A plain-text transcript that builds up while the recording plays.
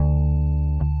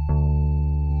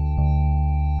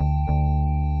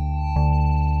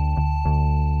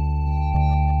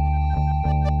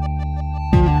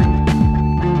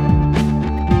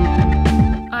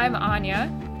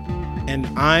And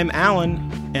I'm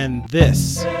Alan, and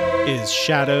this is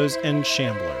Shadows and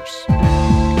Shamblers.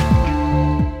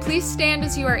 Please stand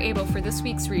as you are able for this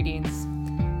week's readings.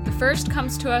 The first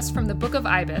comes to us from the Book of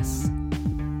Ibis.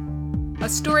 A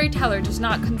storyteller does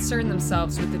not concern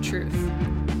themselves with the truth.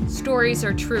 Stories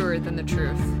are truer than the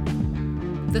truth.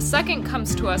 The second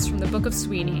comes to us from the Book of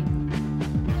Sweeney.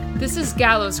 This is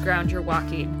gallows ground you're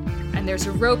walking, and there's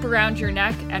a rope around your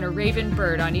neck and a raven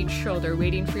bird on each shoulder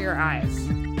waiting for your eyes.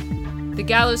 The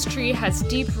gallows tree has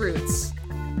deep roots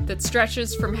that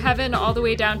stretches from heaven all the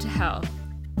way down to hell,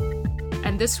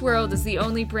 and this world is the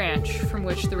only branch from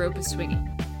which the rope is swinging.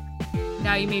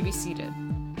 Now you may be seated.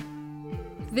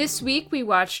 This week we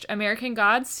watched American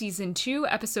Gods Season 2,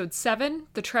 Episode 7,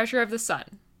 The Treasure of the Sun.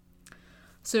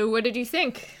 So what did you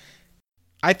think?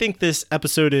 I think this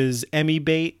episode is Emmy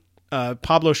bait.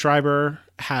 Pablo Schreiber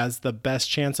has the best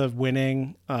chance of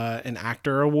winning an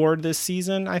actor award this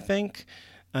season, I think.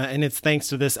 And it's thanks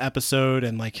to this episode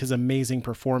and like his amazing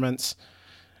performance.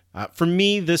 For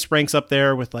me, this ranks up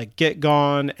there with like Get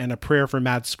Gone and A Prayer for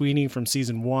Mad Sweeney from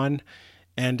season 1.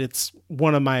 And it's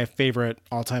one of my favorite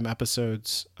all-time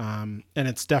episodes. And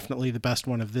it's definitely the best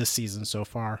one of this season so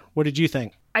far. What did you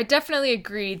think? I definitely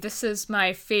agree. This is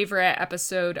my favorite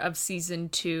episode of season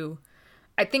 2.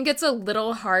 I think it's a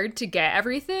little hard to get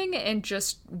everything in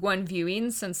just one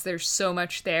viewing since there's so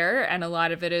much there, and a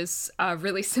lot of it is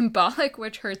really symbolic,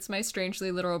 which hurts my strangely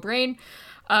literal brain.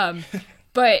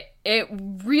 But it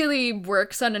really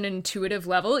works on an intuitive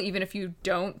level, even if you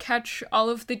don't catch all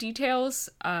of the details.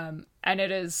 And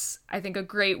it is, I think, a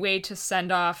great way to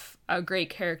send off a great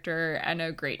character and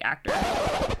a great actor.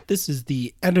 This is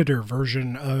the editor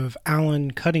version of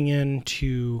Alan cutting in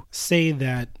to say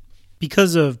that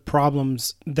because of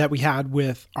problems that we had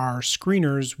with our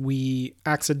screeners, we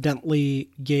accidentally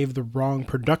gave the wrong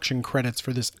production credits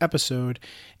for this episode,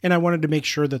 and I wanted to make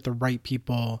sure that the right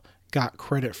people got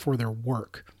credit for their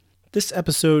work. This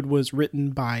episode was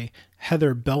written by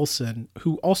Heather Belson,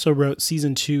 who also wrote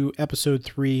Season 2, Episode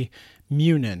 3,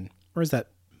 Munin. Or is that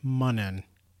Munin?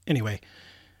 Anyway,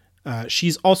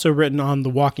 she's also written on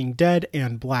The Walking Dead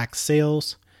and Black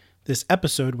Sails. This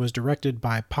episode was directed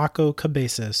by Paco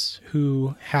Cabezas,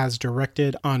 who has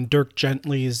directed on Dirk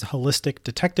Gently's Holistic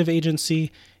Detective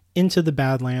Agency, Into the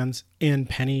Badlands, and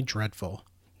Penny Dreadful.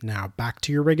 Now back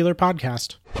to your regular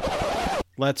podcast.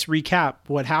 Let's recap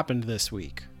what happened this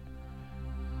week.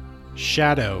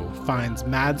 Shadow finds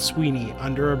Mad Sweeney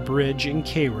under a bridge in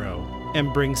Cairo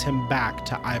and brings him back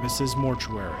to Ibis's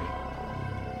mortuary.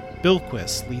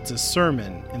 Bilquis leads a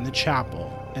sermon in the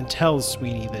chapel and tells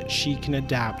Sweeney that she can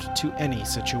adapt to any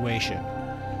situation,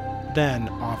 then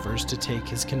offers to take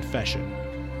his confession.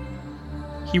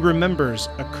 He remembers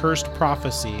a cursed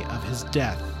prophecy of his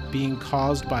death being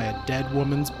caused by a dead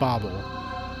woman's bauble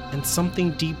and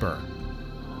something deeper,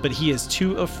 but he is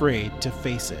too afraid to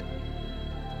face it.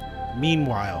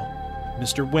 Meanwhile,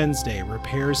 Mr. Wednesday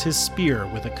repairs his spear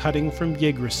with a cutting from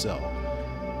Yggdrasil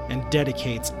and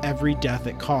dedicates every death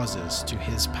it causes to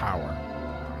his power.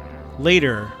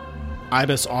 Later,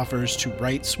 Ibis offers to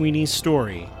write Sweeney's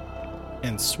story,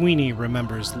 and Sweeney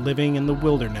remembers living in the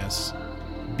wilderness,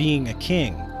 being a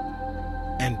king,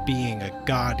 and being a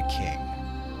god king.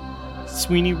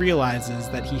 Sweeney realizes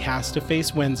that he has to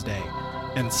face Wednesday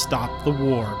and stop the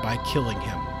war by killing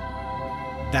him.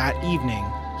 That evening,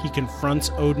 he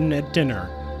confronts Odin at dinner,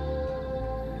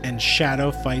 and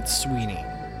Shadow fights Sweeney.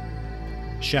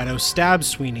 Shadow stabs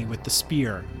Sweeney with the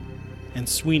spear, and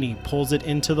Sweeney pulls it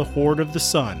into the Horde of the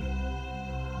Sun,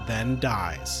 then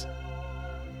dies.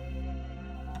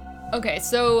 Okay,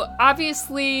 so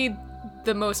obviously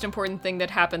the most important thing that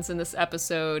happens in this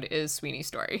episode is Sweeney's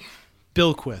story.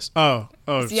 Bilquis.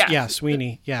 Yeah,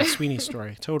 Sweeney. Yeah, Sweeney's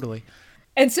story, totally.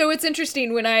 And so it's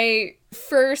interesting, when I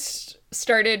first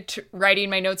started writing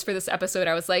my notes for this episode,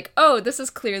 I was like, oh, this is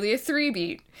clearly a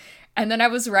 3-beat. And then I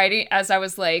was writing, as I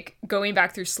was like going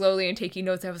back through slowly and taking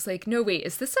notes, I was like, no, wait,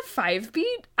 is this a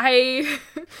 5-beat?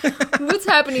 What's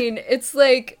happening? It's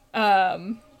like,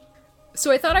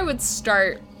 so I thought I would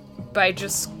start by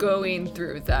just going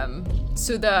through them.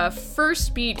 So the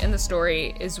first beat in the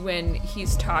story is when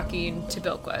he's talking to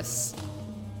Bilquis.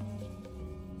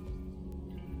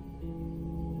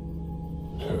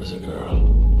 There was a girl.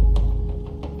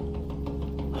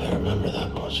 I remember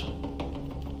that much.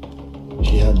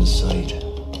 She hadn't sight,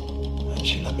 and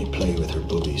she let me play with her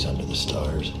boobies under the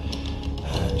stars,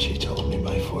 and she told me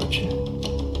my fortune.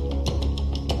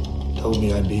 Told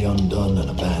me I'd be undone and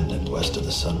abandoned west of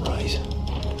the sunrise,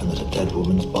 and that a dead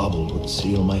woman's bauble would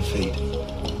seal my fate.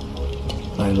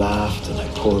 And I laughed, and I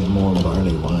poured more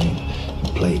barley wine, and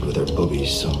played with her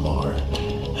boobies some more,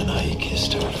 and I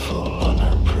kissed her full on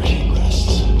her pretty breast.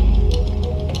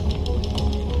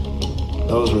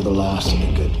 Those were the last of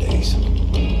the good days.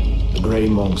 The grey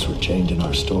monks were changing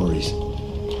our stories,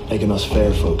 making us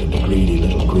fair folk into greedy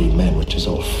little green men, which is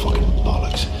all fucking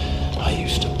bollocks. I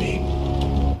used to be.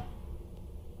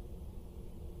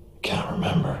 Can't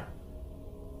remember.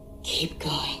 Keep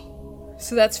going.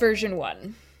 So that's version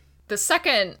 1. The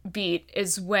second beat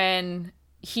is when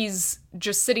he's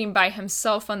just sitting by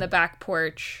himself on the back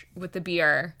porch with the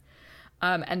beer.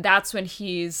 And that's when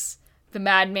he's the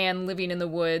madman living in the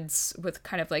woods with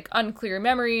kind of like unclear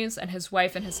memories, and his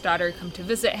wife and his daughter come to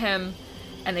visit him,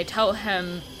 and they tell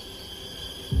him,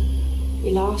 We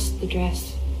lost the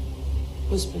dress,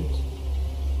 husband.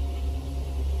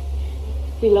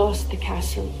 We lost the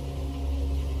castle.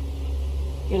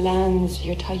 Your lands,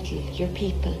 your title, your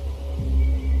people.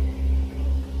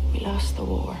 We lost the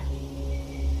war.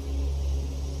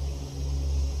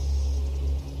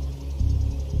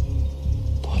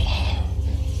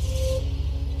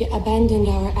 You abandoned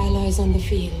our allies on the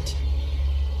field,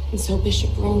 and so Bishop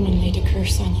Ronan laid a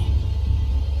curse on you.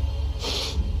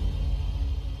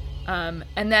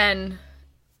 And then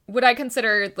what I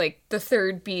consider like the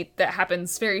third beat that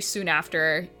happens very soon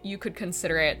after, you could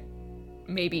consider it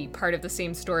maybe part of the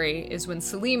same story, is when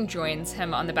Selim joins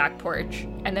him on the back porch.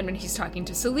 And then when he's talking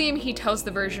to Selim, he tells the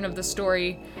version of the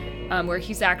story where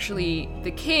he's actually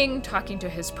the king talking to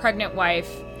his pregnant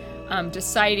wife,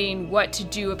 deciding what to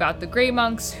do about the Grey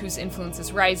Monks, whose influence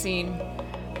is rising.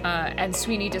 And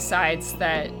Sweeney decides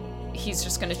that he's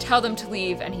just going to tell them to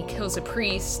leave, and he kills a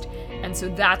priest. And so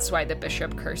that's why the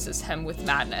bishop curses him with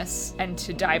madness and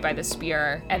to die by the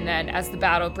spear. And then as the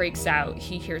battle breaks out,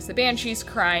 he hears the banshees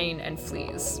crying and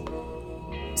flees.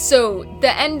 So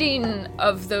the ending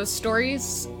of those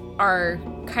stories are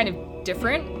kind of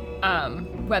different.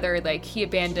 Whether like he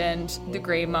abandoned the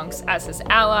Grey Monks as his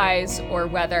allies, or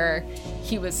whether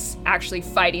he was actually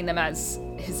fighting them as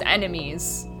his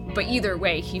enemies. But either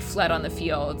way, he fled on the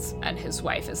fields, and his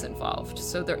wife is involved.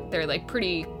 So they're like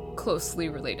pretty closely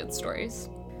related stories.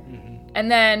 Mm-hmm. And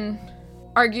then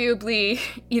arguably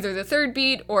either the third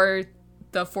beat or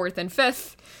the fourth and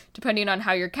fifth, depending on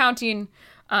how you're counting,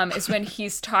 is when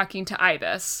he's talking to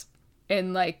Ibis.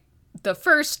 In like the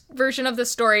first version of the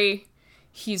story,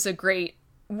 he's a great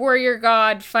warrior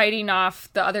god fighting off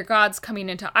the other gods coming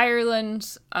into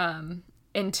Ireland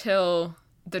until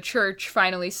the church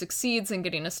finally succeeds in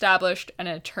getting established, and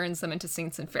it turns them into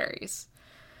saints and fairies.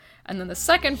 And then the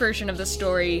second version of the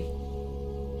story...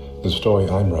 The story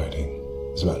I'm writing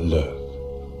is about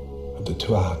Lurg, of the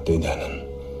Tuatha Dé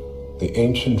Danann, the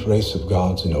ancient race of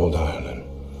gods in Old Ireland.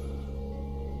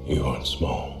 You aren't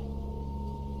small.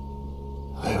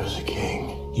 I was a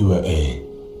king. You were a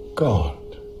god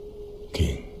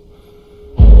king.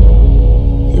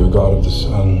 You were god of the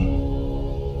sun,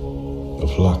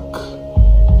 of luck,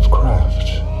 of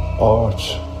craft, art,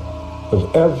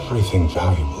 of everything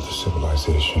valuable to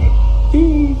civilization.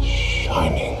 The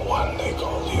Shining One, they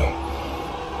called you.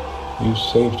 You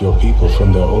saved your people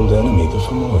from their old enemy, the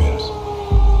Fomorians.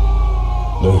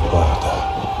 Le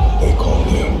Guarda, they called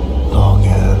you. Long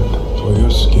hand. For your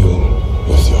skill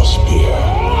with your spear.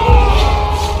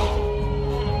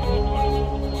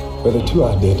 Where the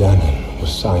Tuatha Dé Danann were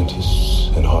scientists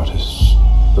and artists,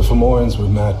 the Fomorians were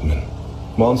madmen,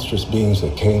 monstrous beings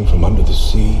that came from under the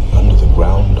sea, under the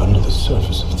ground, under the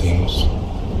surface of things.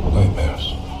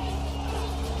 Nightmares.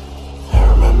 I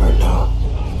remember now.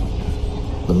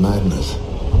 The madness.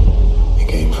 It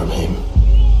came from him.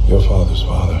 Your father's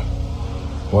father.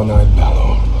 One-eyed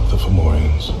Balor of the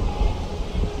Fomorians.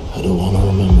 I don't want to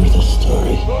remember this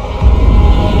story.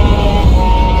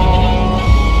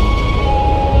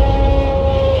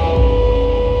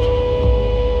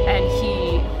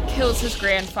 His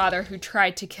grandfather, who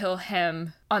tried to kill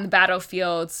him on the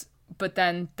battlefields, but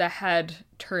then the head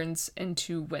turns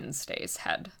into Wednesday's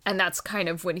head. And that's kind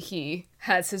of when he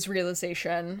has his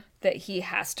realization that he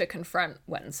has to confront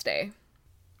Wednesday.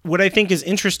 What I think is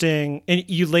interesting, and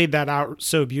you laid that out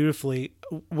so beautifully,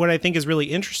 what I think is really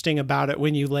interesting about it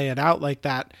when you lay it out like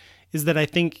that is that I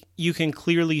think you can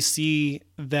clearly see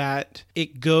that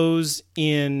it goes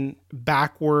in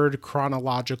backward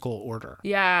chronological order.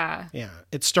 Yeah. Yeah.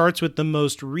 It starts with the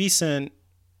most recent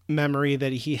memory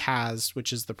that he has,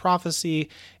 which is the prophecy,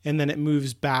 and then it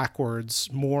moves backwards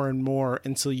more and more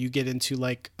until you get into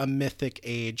like a mythic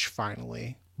age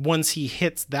finally. Once he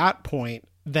hits that point,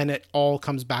 then it all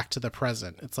comes back to the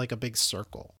present. It's like a big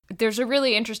circle. There's a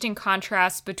really interesting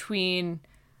contrast between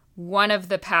one of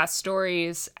the past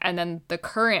stories and then the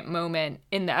current moment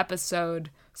in the episode.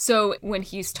 So when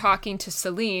he's talking to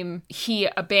Selim, he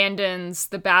abandons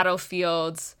the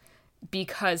battlefields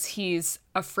because he's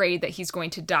afraid that he's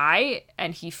going to die,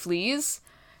 and he flees.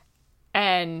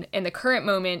 And in the current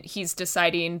moment, he's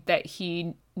deciding that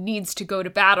he needs to go to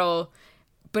battle,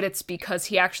 but it's because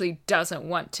he actually doesn't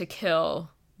want to kill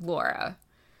Laura.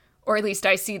 Or at least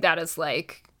I see that as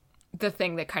like the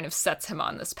thing that kind of sets him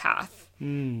on this path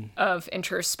of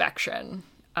introspection.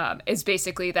 Is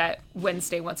basically that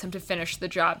Wednesday wants him to finish the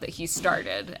job that he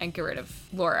started and get rid of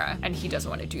Laura, and he doesn't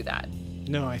want to do that.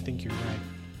 No, I think you're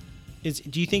right.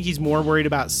 Do you think he's more worried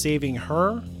about saving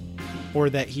her, or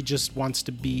that he just wants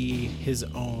to be his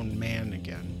own man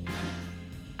again?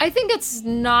 I think it's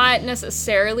not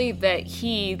necessarily that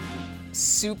he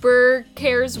super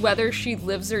cares whether she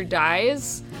lives or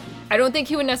dies. I don't think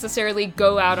he would necessarily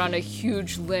go out on a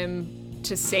huge limb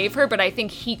to save her, but I think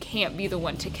he can't be the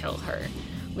one to kill her.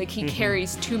 Like, he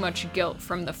carries too much guilt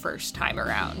from the first time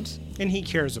around. And he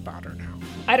cares about her now.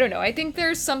 I don't know. I think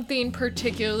there's something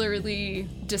particularly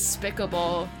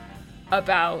despicable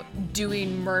about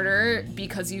doing murder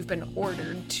because you've been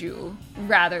ordered to,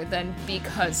 rather than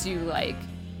because you, like,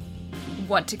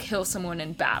 want to kill someone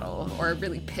in battle or are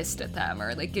really pissed at them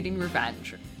or, like, getting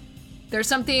revenge. There's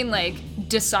something, like,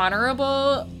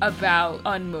 dishonorable about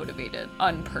unmotivated,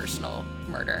 unpersonal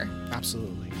murder.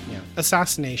 Absolutely, yeah.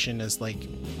 Assassination is, like,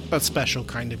 a special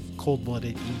kind of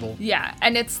cold-blooded evil. Yeah,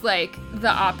 and it's, like, the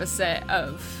opposite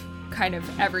of kind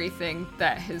of everything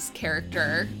that his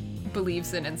character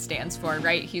believes in and stands for,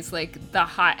 right? He's, like, the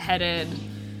hot-headed,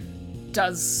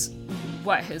 does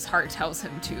what his heart tells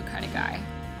him to kind of guy.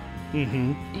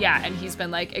 Mm-hmm. Yeah, and he's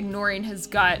been, like, ignoring his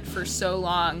gut for so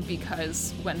long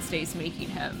because Wednesday's making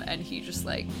him, and he just,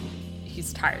 like,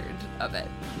 he's tired of it.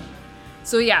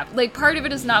 So, yeah, like, part of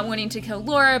it is not wanting to kill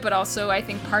Laura, but also I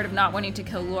think part of not wanting to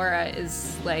kill Laura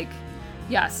is, like,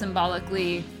 yeah,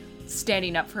 symbolically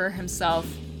standing up for himself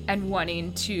and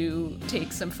wanting to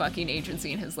take some fucking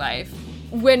agency in his life.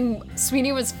 When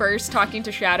Sweeney was first talking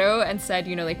to Shadow and said,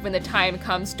 you know, like, when the time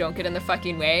comes, don't get in the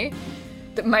fucking way,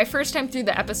 my first time through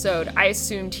the episode, I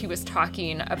assumed he was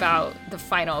talking about the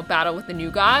final battle with the New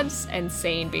Gods and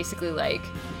saying basically, like,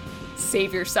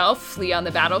 save yourself, flee on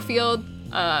the battlefield,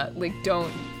 like,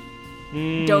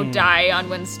 don't die on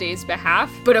Wednesday's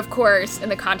behalf. But of course, in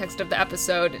the context of the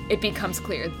episode, it becomes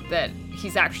clear that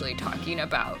he's actually talking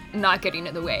about not getting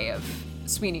in the way of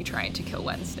Sweeney trying to kill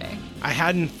Wednesday. I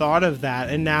hadn't thought of that,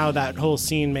 and now that whole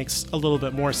scene makes a little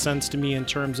bit more sense to me in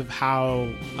terms of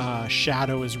how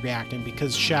Shadow is reacting,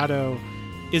 because Shadow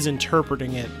is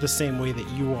interpreting it the same way that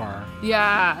you are.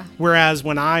 Yeah. Whereas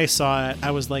when I saw it,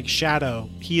 I was like, Shadow,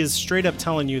 he is straight up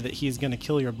telling you that he's going to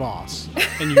kill your boss,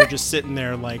 and you're just sitting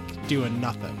there, like, doing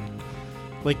nothing.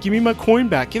 Like, give me my coin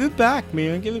back. Give it back,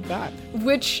 man. Give it back.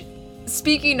 Which,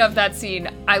 speaking of that scene,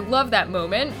 I love that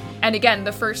moment. And again,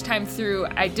 the first time through,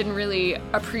 I didn't really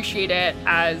appreciate it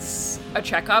as a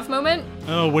Chekhov moment.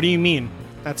 Oh, what do you mean?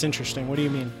 That's interesting. What do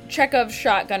you mean? Chekhov's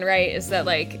shotgun, right, is that,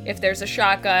 like, if there's a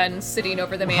shotgun sitting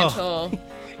over the mantle...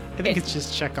 I think it's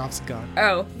just Chekhov's gun.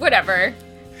 Oh, whatever.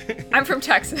 I'm from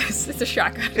Texas. It's a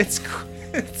shotgun. It's cool.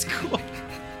 It's cool.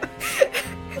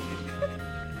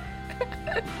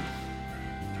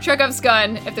 Chekhov's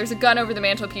gun, if there's a gun over the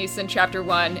mantelpiece in chapter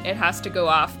 1, it has to go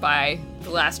off by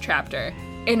the last chapter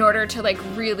in order to, like,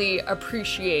 really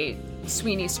appreciate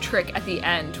Sweeney's trick at the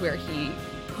end where he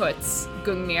puts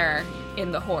Gungnir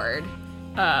in the Horde,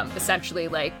 essentially,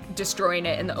 like, destroying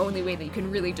it in the only way that you can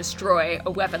really destroy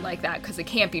a weapon like that, because it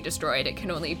can't be destroyed, it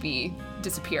can only be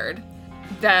disappeared.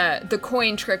 The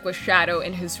coin trick with Shadow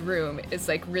in his room is,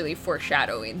 like, really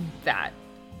foreshadowing that.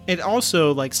 It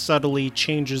also, like, subtly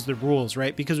changes the rules,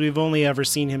 right? Because we've only ever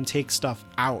seen him take stuff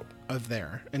out of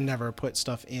there and never put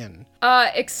stuff in.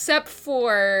 Except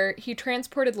for he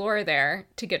transported Laura there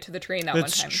to get to the train that one time.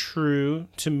 That's true,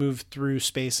 to move through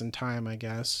space and time, I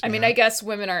guess. I mean, I guess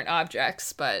women aren't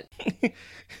objects, but...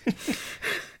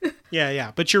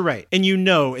 Yeah, but you're right. And you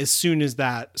know, as soon as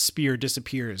that spear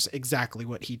disappears, exactly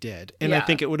what he did. And I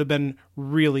think it would have been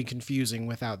really confusing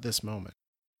without this moment.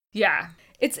 Yeah.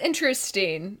 It's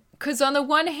interesting, because on the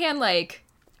one hand, like,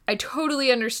 I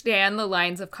totally understand the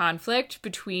lines of conflict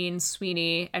between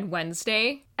Sweeney and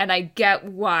Wednesday, and I get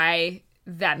why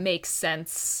that makes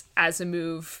sense as a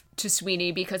move to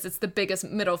Sweeney, because it's the biggest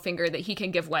middle finger that he can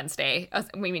give Wednesday. I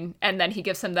mean, and then he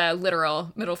gives him the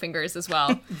literal middle fingers as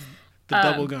well. The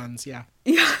double guns, yeah.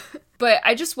 Yeah. But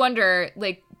I just wonder,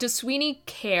 like, does Sweeney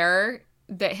care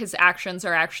that his actions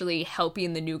are actually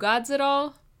helping the New Gods at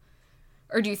all?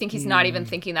 Or do you think he's not even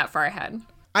thinking that far ahead?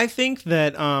 I think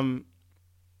that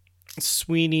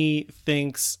Sweeney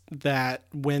thinks that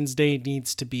Wednesday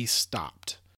needs to be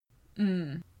stopped.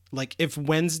 Like, if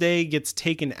Wednesday gets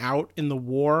taken out in the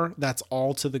war, that's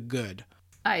all to the good.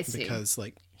 I see. Because,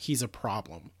 like, he's a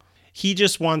problem. He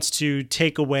just wants to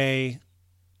take away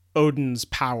Odin's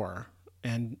power.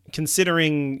 And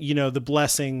considering, the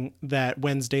blessing that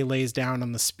Wednesday lays down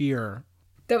on the spear,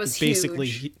 that was basically,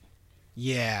 huge.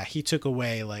 He took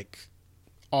away like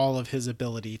all of his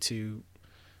ability to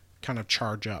kind of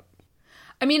charge up.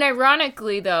 I mean,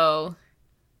 ironically, though,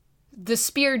 the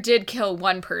spear did kill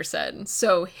one person,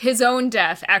 so his own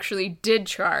death actually did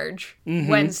charge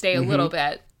Wednesday a little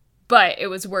bit, but it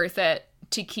was worth it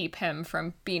to keep him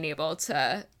from being able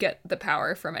to get the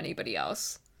power from anybody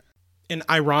else. And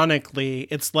ironically,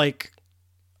 it's like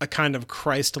a kind of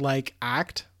Christ-like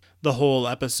act. The whole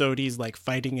episode, he's like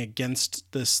fighting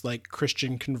against this like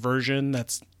Christian conversion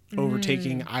that's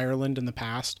overtaking Ireland in the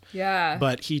past. Yeah.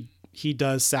 But he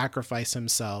does sacrifice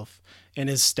himself and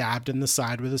is stabbed in the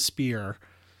side with a spear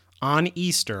on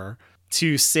Easter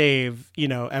to save,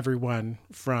 everyone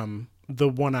from the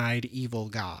one-eyed evil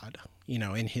god,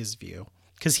 in his view.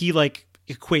 Because he like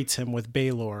equates him with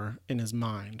Baelor in his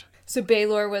mind. So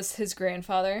Baelor was his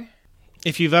grandfather?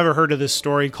 If you've ever heard of this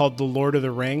story called The Lord of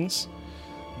the Rings,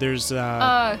 there's... who's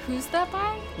that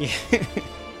by?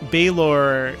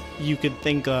 Baelor you could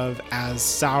think of as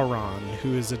Sauron,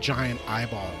 who is a giant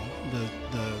eyeball,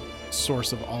 the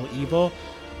source of all evil.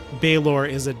 Baelor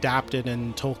is adapted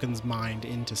in Tolkien's mind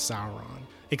into Sauron,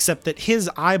 except that his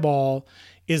eyeball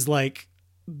is like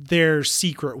their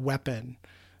secret weapon.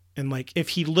 And like, if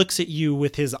he looks at you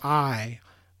with his eye,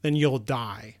 then you'll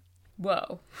die.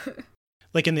 Whoa.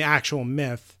 Like in the actual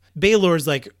myth, Baelor's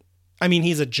like,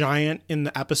 he's a giant in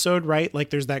the episode, right?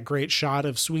 Like there's that great shot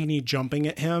of Sweeney jumping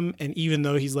at him. And even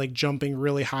though he's like jumping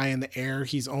really high in the air,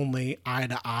 he's only eye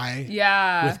to eye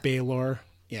with Baelor.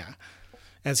 Yeah.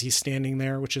 As he's standing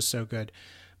there, which is so good.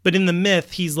 But in the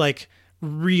myth, he's like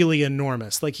really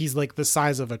enormous. Like he's like the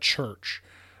size of a church.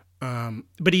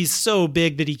 But he's so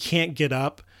big that he can't get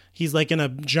up. He's like in a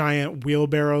giant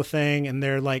wheelbarrow thing, and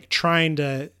they're like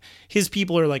his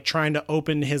people are like trying to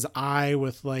open his eye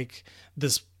with like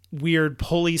this weird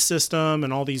pulley system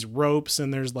and all these ropes,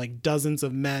 and there's like dozens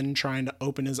of men trying to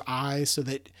open his eye so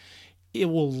that it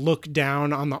will look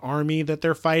down on the army that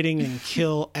they're fighting and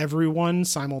kill everyone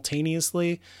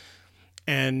simultaneously.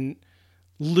 And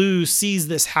Lou sees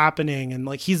this happening, and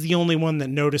like he's the only one that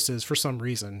notices for some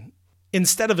reason.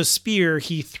 Instead of a spear,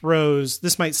 he throws,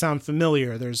 this might sound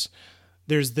familiar, there's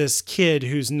this kid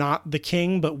who's not the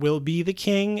king but will be the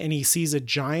king, and he sees a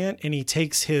giant and he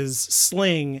takes his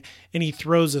sling and he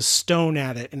throws a stone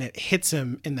at it, and it hits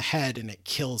him in the head and it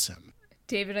kills him.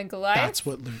 David and Goliath? That's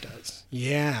what Lou does.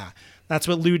 Yeah, that's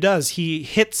what Lou does. He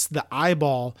hits the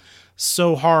eyeball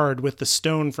so hard with the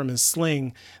stone from his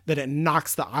sling that it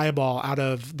knocks the eyeball out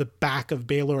of the back of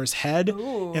Baelor's head.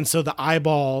 Ooh. And so the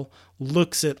eyeball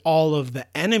looks at all of the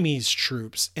enemy's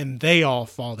troops and they all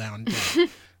fall down dead.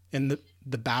 And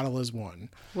the battle is won.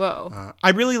 Whoa. I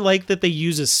really like that they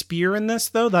use a spear in this,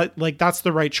 though. That's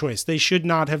the right choice. They should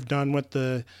not have done what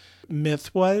the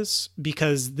myth was,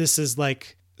 because this is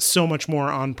like so much more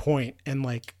on point and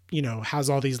like, has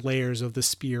all these layers of the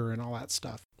spear and all that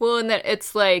stuff. Well, and that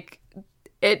it's like,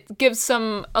 it gives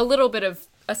a little bit of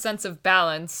a sense of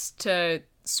balance to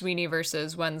Sweeney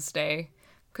versus Wednesday,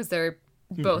 because they're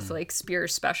both like spear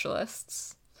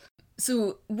specialists.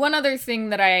 So one other thing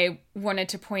that I wanted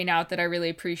to point out that I really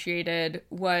appreciated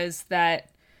was that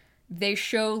they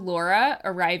show Laura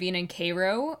arriving in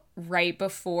Cairo right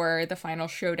before the final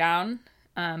showdown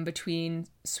between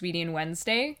Sweeney and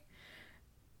Wednesday.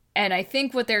 And I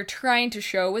think what they're trying to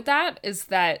show with that is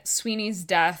that Sweeney's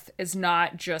death is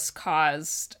not just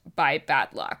caused by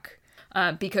bad luck,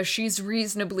 because she's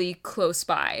reasonably close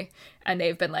by. And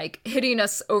they've been like hitting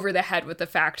us over the head with the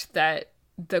fact that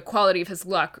the quality of his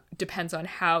luck depends on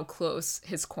how close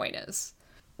his coin is.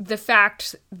 The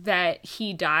fact that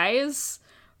he dies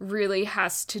really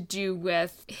has to do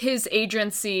with his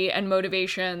agency and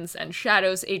motivations and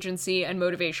Shadow's agency and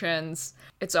motivations.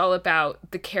 It's all about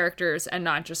the characters and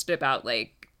not just about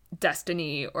like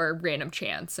destiny or random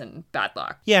chance and bad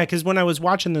luck. Yeah, because when I was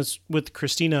watching this with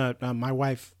Christina, my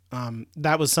wife,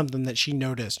 that was something that she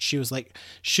noticed. She was like,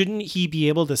 shouldn't he be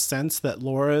able to sense that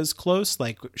Laura is close?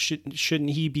 Like,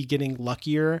 shouldn't he be getting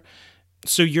luckier?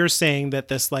 So you're saying that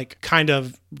this like kind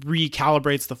of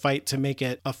recalibrates the fight to make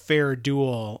it a fair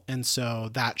duel. And so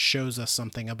that shows us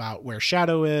something about where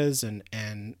Shadow is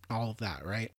and all of that,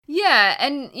 right? Yeah.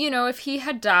 And, if he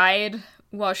had died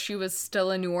while she was still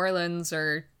in New Orleans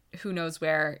or who knows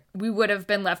where, we would have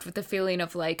been left with the feeling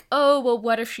of like, oh, well,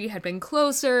 what if she had been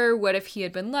closer? What if he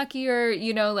had been luckier? It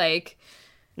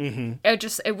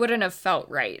wouldn't have felt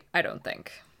right, I don't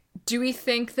think. Do we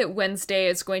think that Wednesday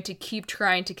is going to keep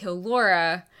trying to kill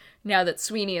Laura now that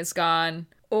Sweeney is gone?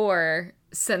 Or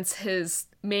since his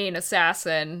main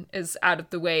assassin is out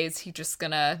of the way, is he just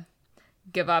gonna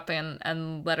give up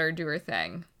and let her do her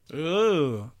thing.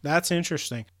 Ooh, that's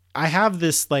interesting. I have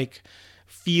this like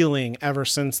feeling ever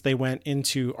since they went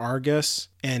into Argus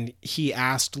and he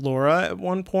asked Laura at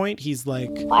one point, he's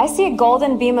like, I see a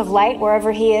golden beam of light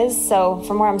wherever he is, so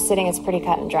from where I'm sitting, it's pretty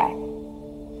cut and dry.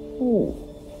 Ooh.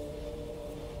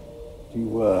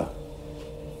 You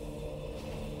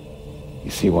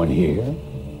see one here?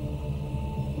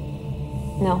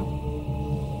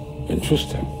 No.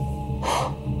 Interesting.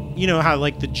 you know how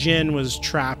like the djinn was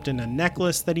trapped in a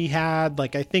necklace that he had?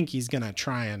 Like I think he's going to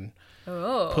try and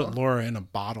put Laura in a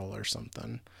bottle or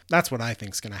something. That's what I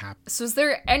think's going to happen. So is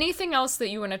there anything else that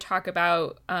you want to talk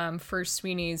about for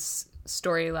Sweeney's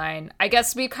storyline? I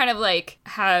guess we kind of like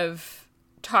have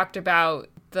talked about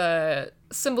the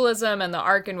symbolism and the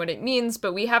arc and what it means,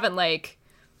 but we haven't like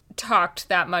talked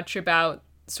that much about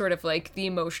sort of like the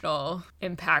emotional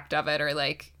impact of it, or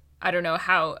like, I don't know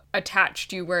how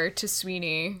attached you were to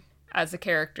Sweeney as a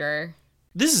character.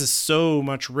 This is so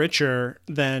much richer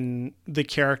than the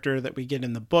character that we get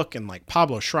in the book, and like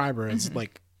Pablo Schreiber is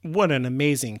like, what an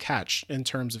amazing catch in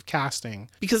terms of casting,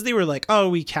 because they were like, oh,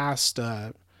 we cast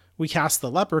the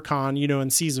Leprechaun, you know, in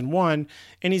season 1,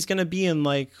 and he's going to be in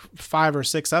like 5 or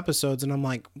 6 episodes. And I'm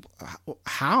like,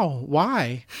 how,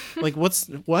 why, like,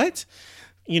 what?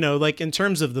 You know, like in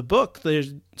terms of the book,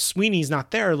 Sweeney's not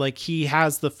there. Like he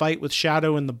has the fight with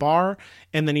Shadow in the bar,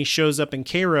 and then he shows up in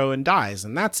Cairo and dies.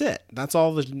 And that's it. That's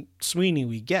all the Sweeney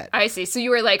we get. I see. So you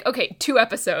were like, okay, 2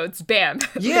 episodes, bam.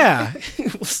 Yeah.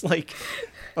 It was like,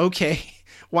 okay,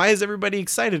 why is everybody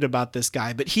excited about this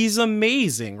guy? But he's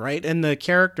amazing, right? And the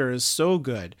character is so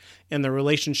good, and the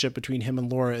relationship between him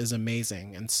and Laura is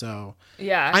amazing. And so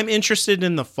yeah, I'm interested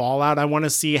in the fallout. I want to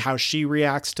see how she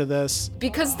reacts to this.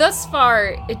 Because thus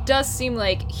far, it does seem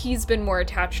like he's been more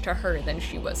attached to her than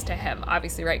she was to him,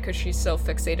 obviously, right? Because she's so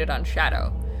fixated on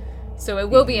Shadow. So it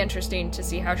will be interesting to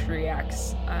see how she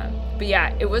reacts. But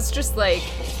yeah, it was just like,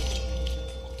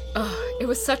 it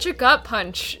was such a gut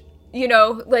punch. You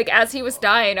know, like as he was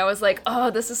dying, I was like,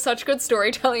 oh, this is such good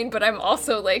storytelling, but I'm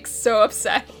also like so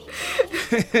upset.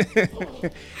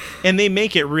 And they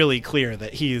make it really clear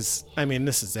that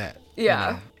this is it. Yeah.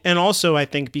 You know? And also, I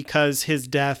think because his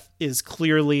death is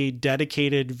clearly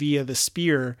dedicated via the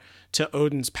spear to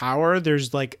Odin's power,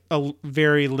 there's like a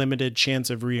very limited chance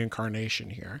of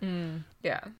reincarnation here.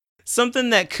 Yeah. Something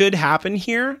that could happen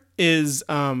here is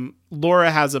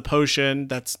Laura has a potion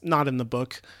that's not in the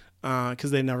book, because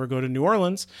they never go to New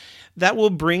Orleans, that will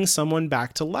bring someone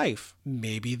back to life.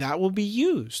 Maybe that will be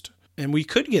used, and we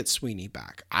could get Sweeney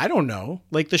back. I don't know.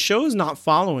 Like, the show is not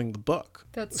following the book.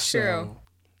 That's true.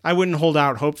 I wouldn't hold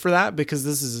out hope for that, because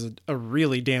this is a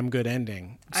really damn good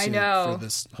ending. I know. For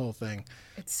this whole thing.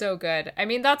 It's so good. I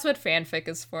mean, that's what fanfic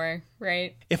is for,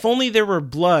 right? If only there were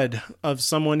blood of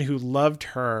someone who loved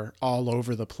her all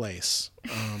over the place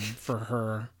for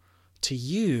her to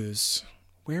use.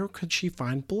 Where could she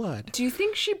find blood? Do you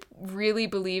think she really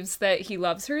believes that he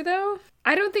loves her, though?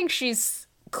 I don't think she's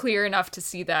clear enough to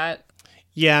see that.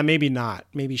 Yeah, maybe not.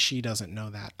 Maybe she doesn't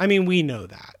know that. I mean, we know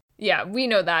that. Yeah, we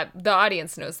know that. The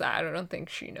audience knows that. I don't think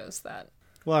she knows that.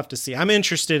 We'll have to see. I'm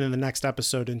interested in the next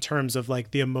episode in terms of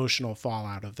like the emotional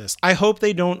fallout of this. I hope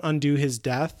they don't undo his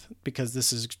death, because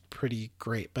this is pretty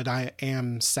great. But I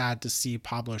am sad to see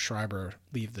Pablo Schreiber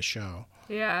leave the show.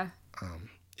 Yeah.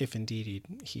 If indeed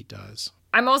he does.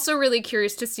 I'm also really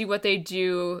curious to see what they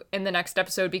do in the next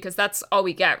episode, because that's all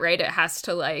we get, right? It has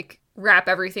to like wrap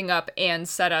everything up and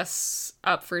set us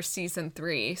up for season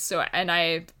 3. So, and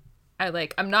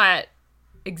I'm not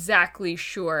exactly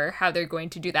sure how they're going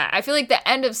to do that. I feel like the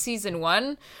end of season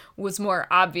 1 was more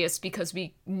obvious because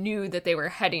we knew that they were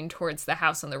heading towards the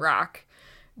House on the Rock,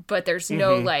 but there's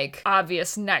no like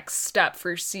obvious next step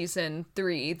for season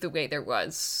 3 the way there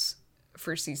was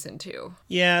for season 2.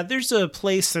 Yeah, there's a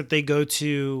place that they go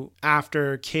to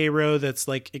after Cairo that's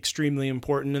like extremely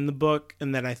important in the book,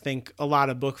 and that I think a lot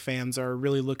of book fans are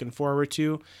really looking forward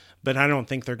to, but I don't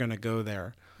think they're going to go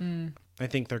there. I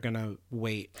think they're going to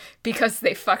wait. Because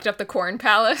they fucked up the Corn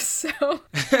Palace, so...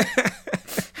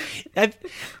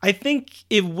 I think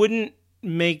it wouldn't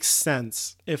make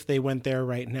sense if they went there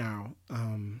right now.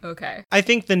 Okay. I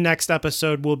think the next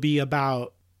episode will be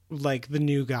about like the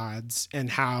New Gods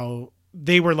and how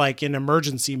they were like in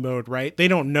emergency mode, right? They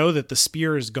don't know that the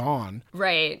spear is gone.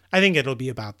 Right. I think it'll be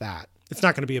about that. It's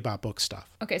not going to be about book stuff.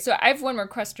 Okay, so I have one more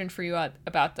question for you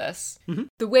about this.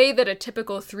 The way that a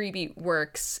typical 3-beat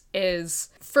works is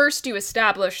first you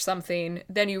establish something,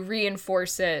 then you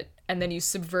reinforce it, and then you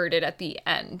subvert it at the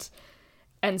end.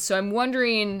 And so I'm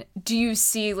wondering, do you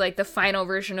see like the final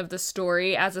version of the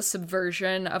story as a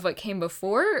subversion of what came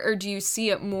before? Or do you see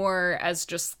it more as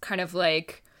just kind of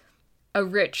like a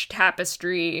rich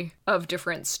tapestry of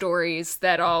different stories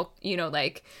that all,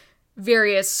 like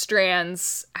various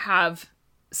strands have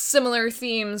similar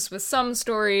themes with some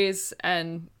stories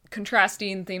and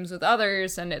contrasting themes with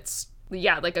others. And it's,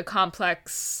 like a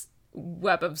complex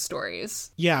web of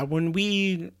stories. Yeah, when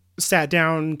we sat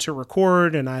down to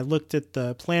record and I looked at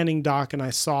the planning doc and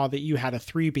I saw that you had a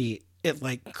 3-beat, it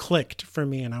like clicked for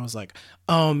me and I was like,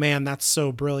 oh man, that's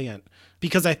so brilliant.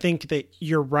 Because I think that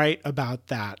you're right about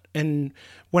that. And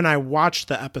when I watched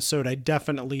the episode, I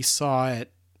definitely saw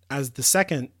it as the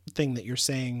second thing that you're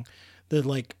saying, the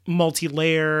like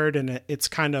multi-layered, and it's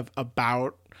kind of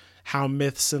about how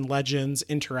myths and legends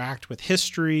interact with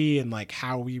history and like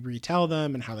how we retell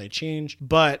them and how they change.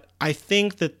 But I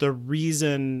think that the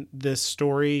reason this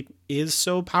story is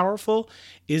so powerful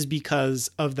is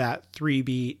because of that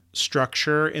 3-beat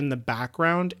structure in the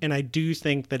background. And I do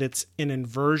think that it's an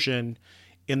inversion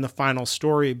in the final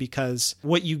story, because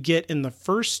what you get in the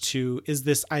first two is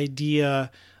this idea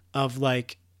of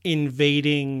like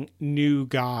invading new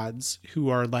gods who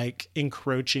are like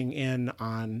encroaching in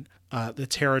on the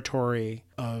territory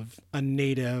of a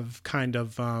native kind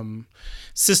of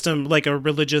system, like a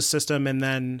religious system. And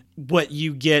then what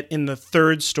you get in the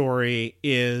third story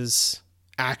is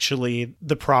actually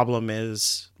the problem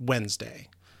is Wednesday.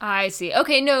 I see.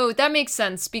 Okay, no, that makes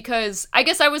sense, because I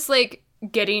guess I was like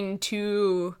getting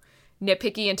too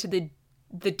nitpicky into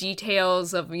the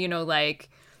details of, like,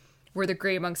 were the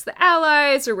Grey Monks the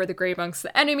allies or were the Grey Monks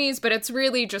the enemies? But it's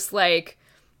really just like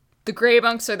the Grey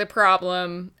Monks are the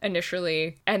problem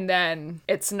initially, and then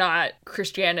it's not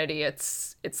Christianity,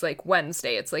 it's like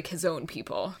Wednesday, it's like his own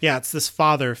people. Yeah, it's this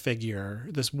father figure,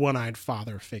 this one-eyed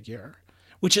father figure,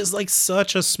 which is like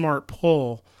such a smart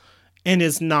pull and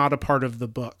is not a part of the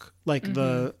book. Like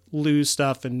the Lou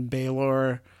stuff and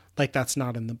Baelor, like that's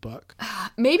not in the book.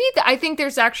 Maybe I think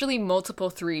there's actually multiple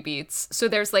 3-beats. So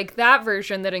there's like that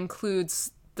version that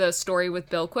includes the story with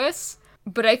Bilquis.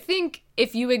 But I think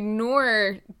if you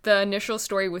ignore the initial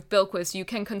story with Bilquis, you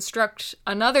can construct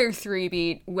another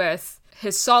 3-beat with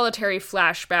his solitary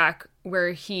flashback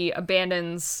where he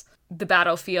abandons the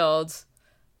battlefield.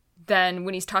 Then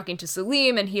when he's talking to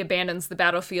Selim and he abandons the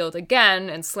battlefield again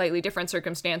in slightly different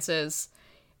circumstances.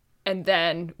 And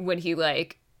then when he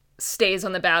like stays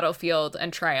on the battlefield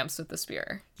and triumphs with the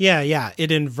spear. Yeah.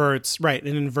 It inverts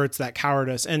that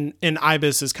cowardice. And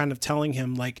Ibis is kind of telling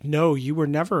him like, no, you were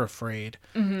never afraid.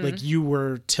 Mm-hmm. Like you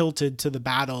were tilted to the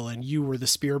battle and you were the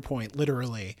spear point,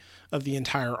 literally, of the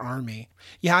entire army.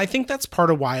 Yeah, I think that's part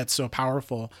of why it's so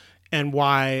powerful and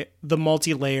why the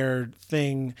multi-layered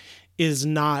thing is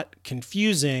not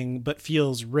confusing, but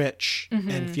feels rich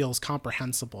and feels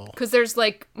comprehensible. Because there's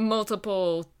like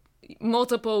multiple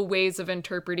ways of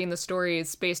interpreting the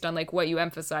stories based on like what you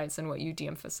emphasize and what you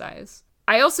de-emphasize.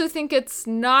 I also think it's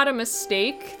not a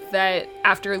mistake that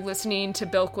after listening to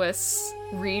Bilquis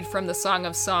read from the Song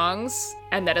of Songs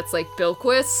and that it's like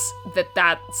Bilquis,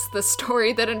 that's the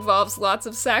story that involves lots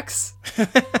of sex.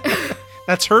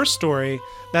 That's her story.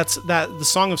 The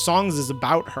Song of Songs is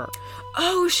about her.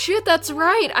 Oh shit, that's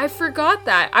right. I forgot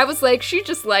that. I was like, she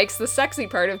just likes the sexy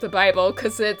part of the Bible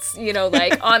because it's,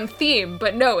 like on theme.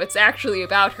 But no, it's actually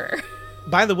about her.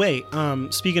 By the way,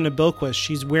 speaking of Bilquis,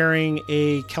 she's wearing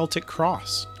a Celtic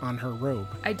cross on her robe.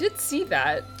 I did see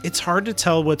that. It's hard to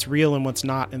tell what's real and what's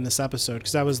not in this episode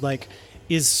because I was like,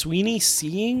 is Sweeney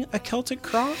seeing a Celtic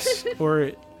cross?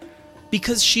 Or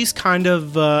because she's kind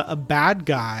of a bad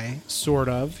guy, sort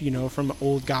of, from an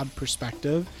old god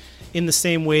perspective. In the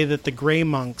same way that the Grey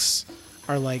Monks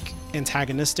are like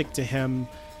antagonistic to him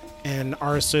and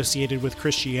are associated with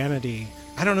Christianity.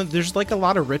 I don't know. There's like a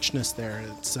lot of richness there.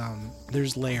 It's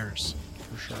there's layers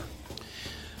for sure.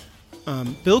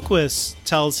 Bilquis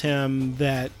tells him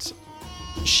that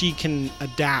she can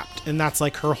adapt, and that's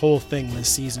like her whole thing this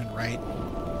season, right?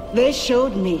 They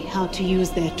showed me how to use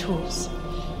their tools.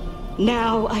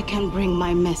 Now I can bring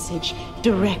my message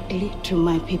directly to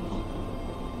my people.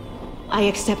 I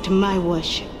accept my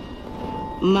worship,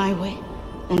 my way,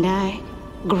 and I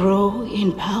grow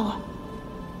in power.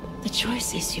 The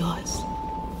choice is yours.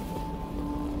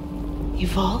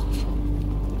 Evolve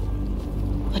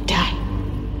or die.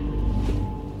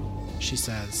 She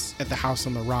says at the House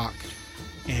on the Rock.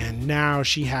 And now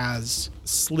she has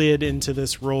slid into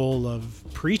this role of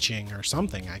preaching or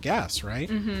something, I guess, right?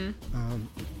 Mm-hmm.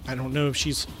 I don't know if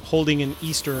she's holding an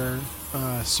Easter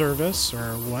service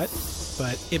or what,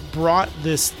 but it brought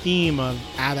this theme of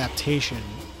adaptation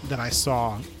that I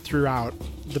saw throughout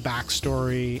the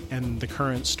backstory and the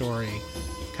current story,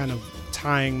 kind of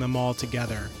tying them all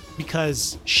together.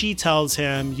 Because she tells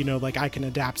him, like, I can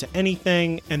adapt to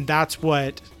anything, and that's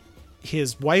what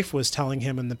his wife was telling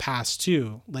him in the past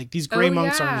too. Like, these gray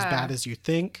monks aren't as bad as you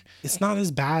think. It's not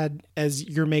as bad as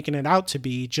you're making it out to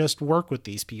be. Just work with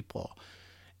these people.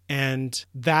 And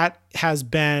that has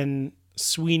been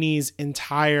Sweeney's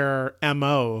entire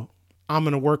MO. I'm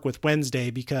going to work with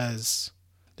Wednesday because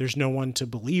there's no one to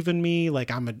believe in me. Like,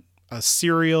 I'm a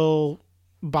cereal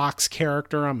box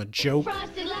character. I'm a joke.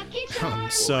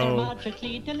 So,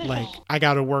 like, I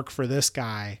got to work for this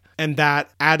guy. And that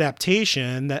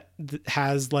adaptation that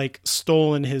has, like,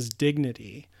 stolen his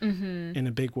dignity in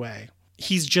a big way.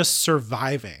 He's just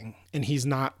surviving, and he's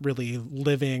not really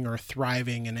living or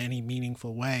thriving in any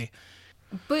meaningful way.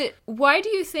 But why do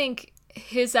you think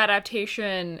his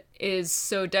adaptation is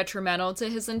so detrimental to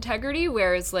his integrity,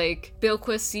 whereas, like,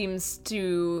 Bilquis seems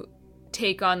to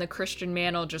take on the Christian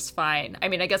mantle just fine? I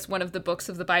mean, I guess one of the books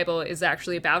of the Bible is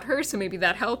actually about her, so maybe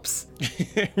that helps.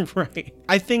 Right.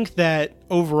 I think that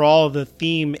overall the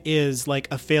theme is, like,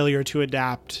 a failure to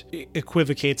adapt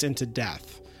equivocates into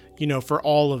death, you know, for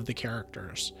all of the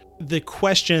characters. The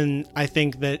question I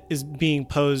think that is being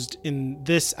posed in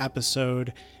this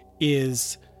episode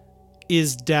is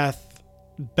death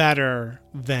better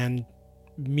than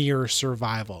mere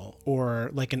survival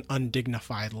or like an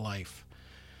undignified life?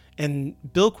 And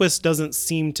Bilquis doesn't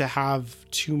seem to have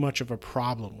too much of a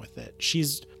problem with it.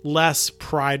 She's less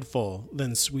prideful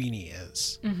than Sweeney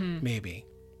is, maybe.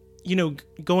 You know,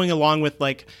 going along with,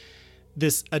 like,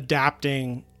 this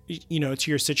adapting, you know,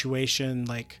 to your situation,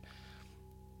 like,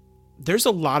 there's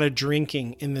a lot of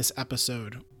drinking in this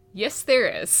episode. Yes, there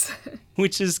is.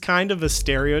 Which is kind of a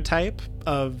stereotype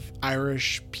of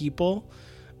Irish people.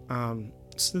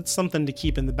 So it's something to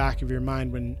keep in the back of your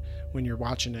mind when you're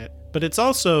watching it. But it's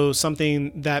also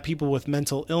something that people with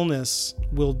mental illness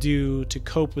will do to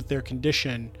cope with their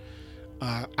condition,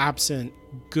 absent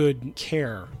good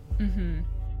care.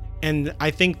 And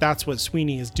I think that's what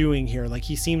Sweeney is doing here. Like,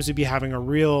 he seems to be having a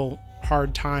real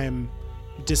hard time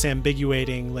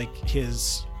disambiguating, like,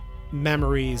 his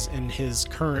memories and his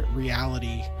current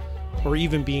reality, or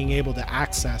even being able to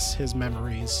access his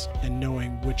memories and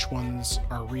knowing which ones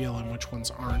are real and which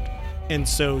ones aren't. And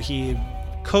so he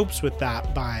copes with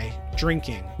that by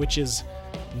drinking, which is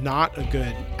not a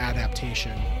good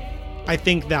adaptation. I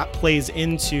think that plays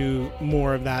into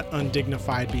more of that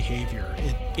undignified behavior.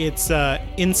 It's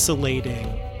insulating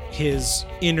his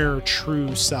inner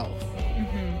true self.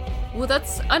 Well,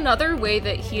 that's another way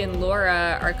that he and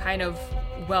Laura are kind of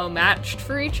well matched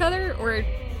for each other, or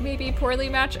maybe poorly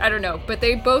matched. I don't know. But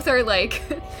they both are, like,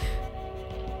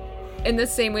 in the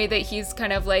same way that he's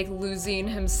kind of, like, losing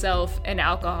himself in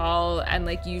alcohol and,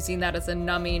 like, using that as a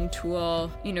numbing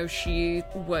tool. You know, she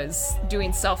was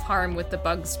doing self-harm with the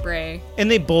bug spray.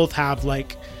 And they both have,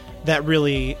 like, that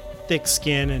really thick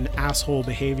skin and asshole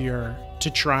behavior to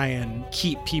try and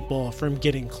keep people from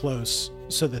getting close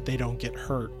so that they don't get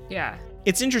hurt. Yeah.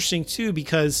 It's interesting, too,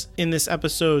 because in this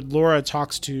episode, Laura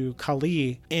talks to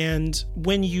Kali, and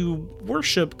when you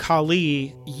worship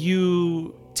Kali,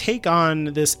 you take on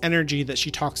this energy that she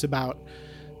talks about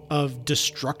of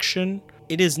destruction.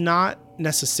 It is not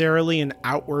necessarily an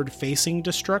outward-facing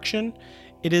destruction.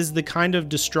 It is the kind of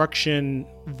destruction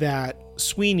that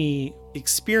Sweeney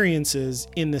experiences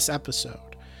in this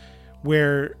episode,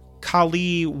 where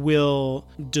Kali will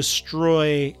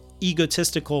destroy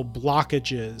egotistical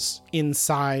blockages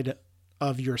inside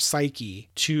of your psyche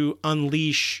to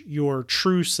unleash your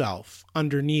true self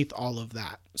underneath all of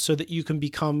that, so that you can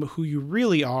become who you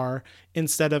really are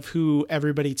instead of who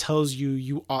everybody tells you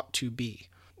you ought to be.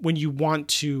 When you want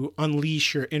to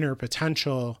unleash your inner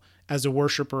potential as a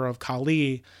worshiper of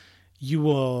Kali, you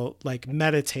will, like,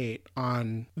 meditate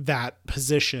on that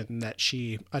position that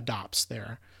she adopts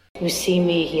there. You see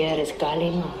me here as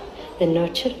Kali Ma, the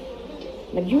nurturer.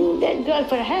 But you, that girl,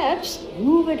 perhaps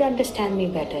you would understand me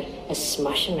better as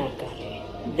Smashana Kali,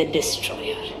 the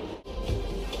destroyer.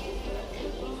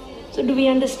 So do we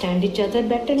understand each other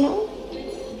better now?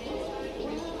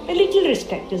 A little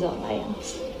respect is all I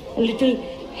ask. A little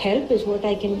help is what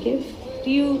I can give. Do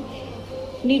you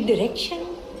need direction?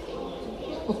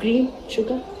 Or cream,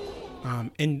 sugar?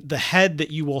 And the head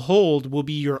that you will hold will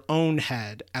be your own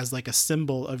head, as like a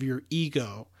symbol of your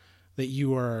ego that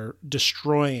you are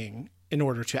destroying in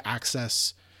order to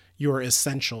access your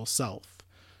essential self,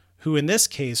 who in this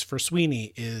case for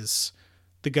Sweeney is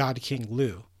the God King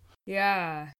Lu.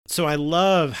 Yeah. So I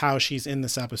love how she's in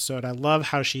this episode. I love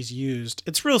how she's used.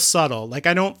 It's real subtle. Like,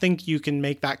 I don't think you can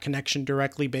make that connection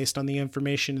directly based on the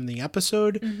information in the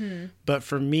episode. But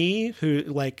for me, who,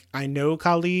 like, I know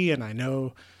Kali and I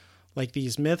know, like,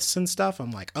 these myths and stuff,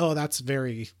 I'm like, oh, that's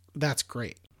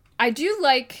great. I do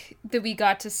like that we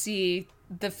got to see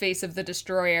the face of the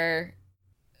Destroyer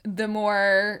the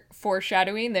more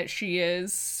foreshadowing that she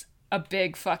is a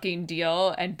big fucking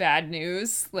deal and bad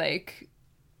news, like,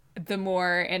 the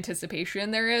more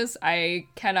anticipation there is. I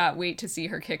cannot wait to see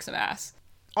her kick some ass.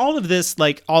 All of this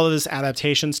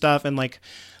adaptation stuff and like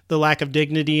the lack of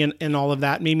dignity and all of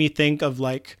that made me think of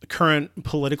like current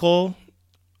political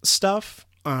stuff.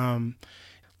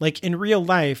 Like in real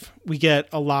life, we get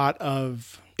a lot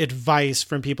of advice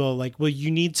from people like, well,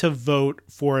 you need to vote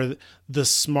for the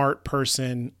smart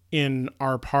person in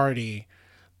our party,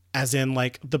 as in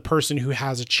like the person who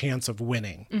has a chance of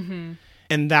winning. Mm-hmm.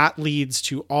 And that leads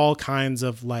to all kinds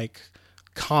of like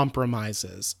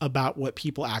compromises about what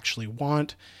people actually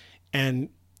want. And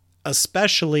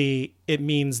especially it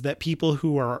means that people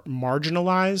who are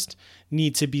marginalized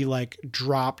need to be like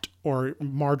dropped or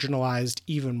marginalized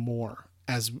even more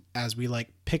as we like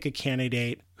pick a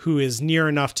candidate who is near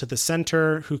enough to the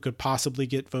center, who could possibly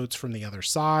get votes from the other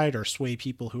side or sway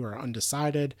people who are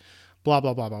undecided, blah,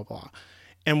 blah, blah, blah, blah.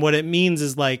 And what it means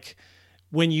is like,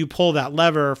 when you pull that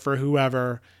lever for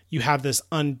whoever, you have this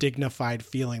undignified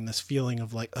feeling, this feeling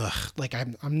of like, ugh, like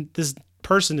I'm this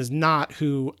person is not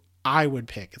who I would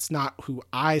pick. It's not who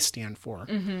I stand for.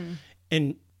 Mm-hmm.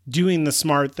 And doing the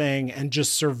smart thing and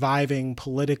just surviving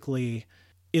politically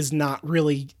is not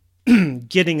really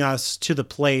getting us to the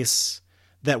place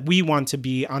that we want to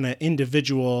be on an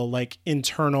individual, like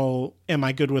internal, am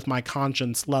I good with my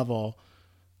conscience level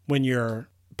when you're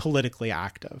politically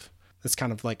active. That's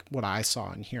kind of like what I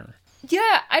saw in here.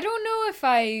 Yeah, I don't know if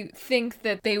I think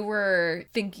that they were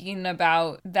thinking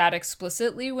about that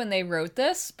explicitly when they wrote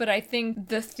this, but I think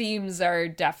the themes are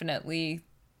definitely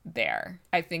there.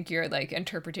 I think your like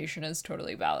interpretation is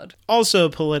totally valid. Also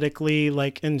politically,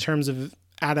 like in terms of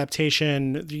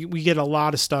adaptation, we get a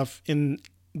lot of stuff in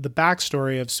the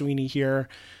backstory of Sweeney here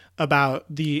about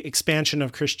the expansion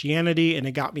of Christianity, and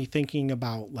it got me thinking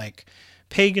about like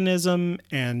paganism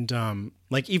and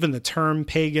like even the term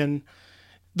pagan.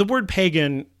 The word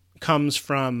pagan comes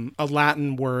from a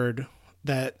Latin word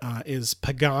that is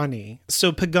pagani.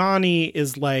 So pagani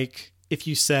is like if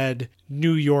you said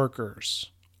New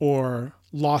Yorkers or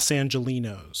Los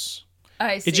Angelinos.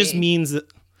 I see. It just means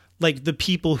that like the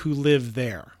people who live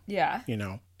there. Yeah. You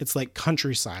know, it's like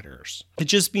countrysiders. It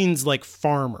just means like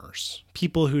farmers,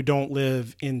 people who don't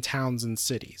live in towns and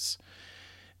cities.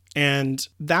 And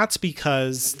that's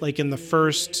because like in the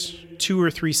first 2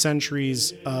 or 3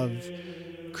 centuries of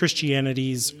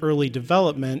Christianity's early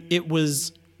development, it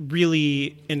was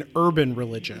really an urban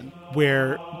religion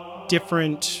where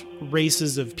different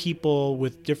races of people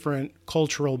with different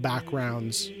cultural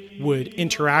backgrounds would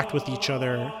interact with each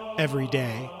other every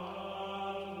day.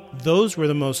 Those were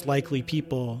the most likely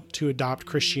people to adopt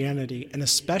Christianity, and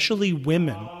especially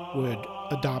women would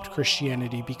adopt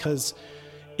Christianity because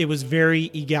it was very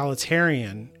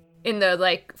egalitarian. In the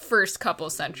like first couple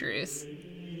centuries.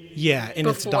 Yeah, in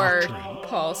its doctrine. Before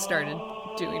Paul started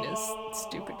doing his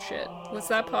stupid shit. Was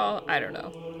that Paul? I don't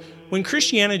know. When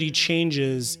Christianity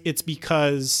changes, it's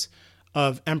because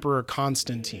of Emperor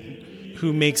Constantine,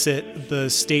 who makes it the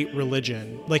state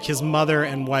religion. Like his mother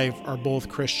and wife are both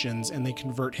Christians, and they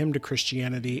convert him to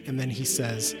Christianity, and then he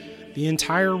says, the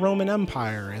entire Roman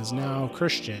Empire is now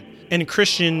Christian. And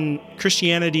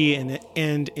Christianity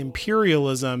and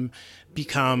imperialism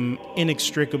become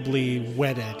inextricably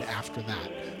wedded after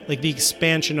that. Like the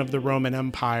expansion of the Roman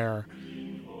Empire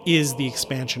is the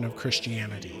expansion of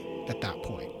Christianity at that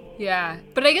point. Yeah.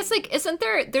 But I guess, like,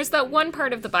 there's that one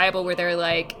part of the Bible where they're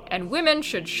like, and women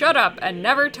should shut up and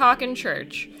never talk in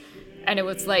church. And it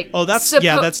was like... Oh, that's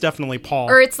definitely Paul.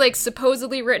 Or it's like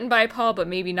supposedly written by Paul, but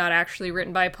maybe not actually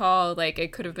written by Paul. Like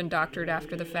it could have been doctored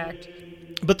after the fact.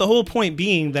 But the whole point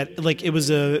being that like it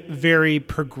was a very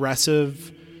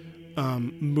progressive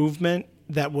movement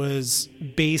that was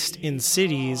based in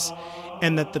cities,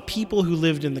 and that the people who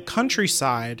lived in the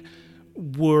countryside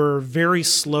were very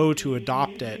slow to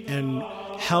adopt it and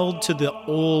held to the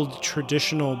old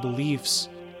traditional beliefs.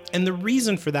 And the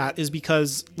reason for that is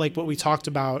because, like what we talked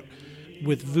about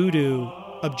with voodoo,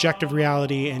 objective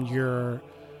reality and your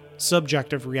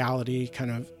subjective reality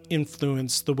kind of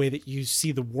influence the way that you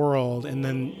see the world, and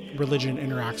then religion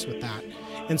interacts with that.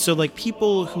 And so like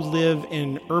people who live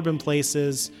in urban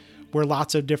places where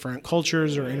lots of different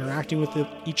cultures are interacting with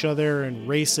each other and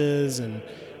races and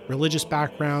religious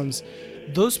backgrounds,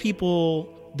 those people,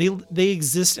 they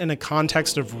exist in a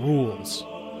context of rules,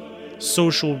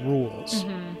 social rules.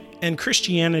 Mm-hmm. And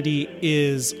Christianity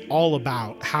is all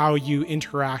about how you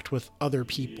interact with other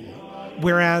people.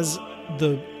 Whereas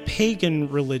the pagan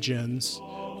religions,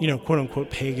 you know, quote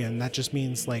unquote pagan, that just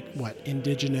means like what?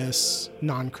 Indigenous,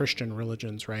 non-Christian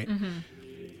religions, right? Mm-hmm.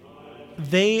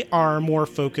 they are more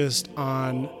focused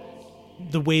on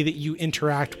the way that you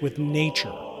interact with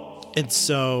nature. And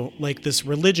so, like, this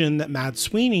religion that Mad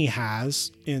Sweeney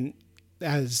has,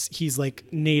 as he's like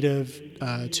native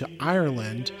to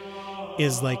Ireland,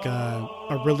 is like a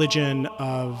religion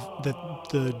of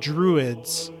the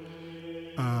Druids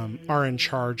are in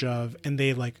charge of, and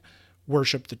they like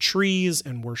worship the trees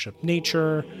and worship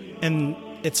nature. And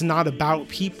it's not about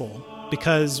people,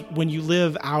 because when you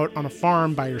live out on a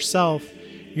farm by yourself,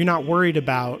 you're not worried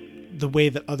about the way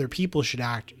that other people should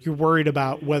act. You're worried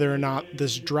about whether or not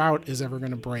this drought is ever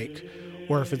going to break,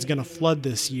 or if it's going to flood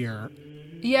this year.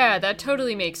 Yeah, that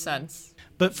totally makes sense.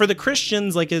 But for the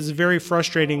Christians, like, it's very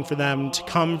frustrating for them to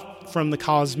come from the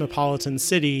cosmopolitan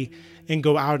city and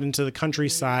go out into the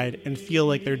countryside and feel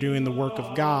like they're doing the work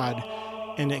of God,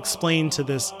 and explain to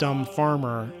this dumb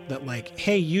farmer that, like,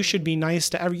 hey, you should be nice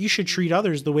to you should treat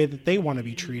others the way that they want to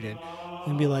be treated.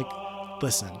 And be like,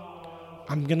 listen,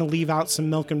 I'm going to leave out some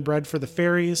milk and bread for the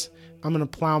fairies. I'm going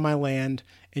to plow my land,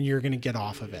 and you're going to get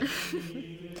off of it.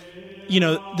 You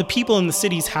know, the people in the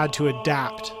cities had to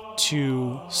adapt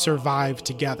to survive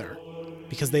together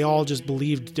because they all just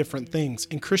believed different things.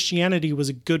 And Christianity was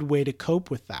a good way to cope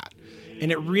with that.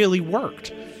 And it really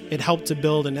worked. It helped to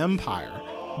build an empire,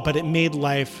 but it made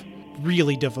life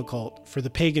really difficult for the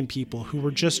pagan people who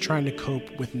were just trying to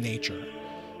cope with nature.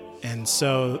 And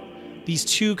so these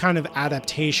two kind of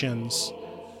adaptations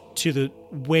to the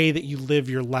way that you live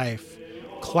your life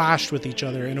clashed with each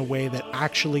other in a way that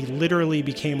actually literally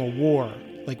became a war,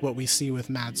 like what we see with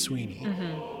Mad Sweeney.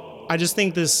 Mm-hmm. I just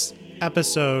think this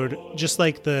episode, just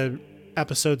like the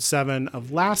episode 7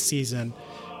 of last season,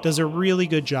 does a really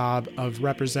good job of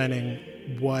representing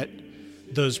what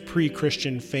those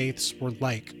pre-Christian faiths were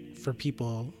like for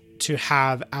people to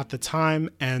have at the time,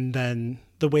 and then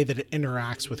the way that it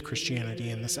interacts with Christianity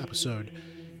in this episode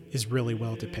is really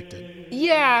well depicted.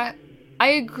 Yeah, I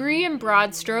agree in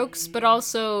broad strokes, but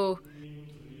also,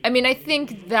 I mean, I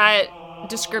think that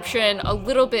description a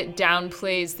little bit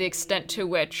downplays the extent to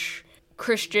which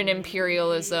Christian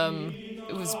imperialism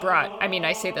was brought. I mean,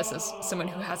 I say this as someone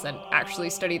who hasn't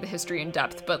actually studied the history in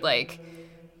depth, but like,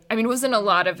 I mean, wasn't a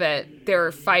lot of it, they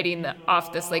were fighting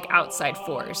off this like outside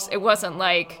force. It wasn't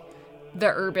like the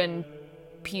urban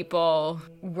people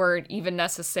weren't even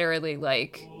necessarily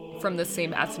like from the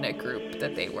same ethnic group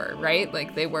that they were, right?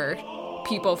 Like they were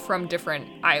people from different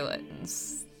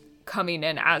islands coming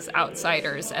in as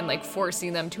outsiders and like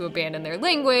forcing them to abandon their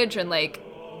language and like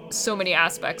so many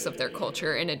aspects of their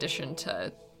culture in addition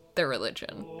to their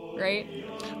religion, right?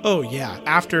 Oh yeah,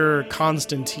 after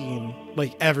Constantine,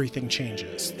 like everything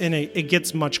changes, and it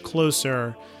gets much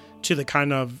closer to the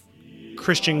kind of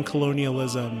Christian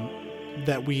colonialism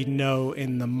that we know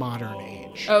in the modern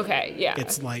age. Okay, yeah.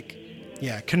 It's like,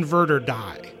 yeah, convert or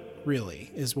die,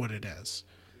 really, is what it is.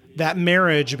 That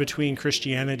marriage between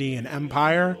Christianity and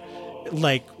empire,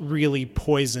 like, really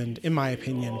poisoned, in my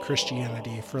opinion,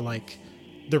 Christianity for like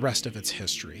the rest of its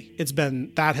history.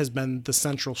 That has been the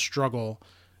central struggle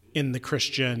in the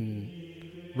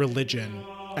Christian religion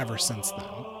ever since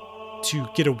then, to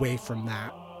get away from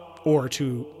that or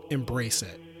to embrace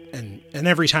it. And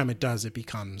every time it does, it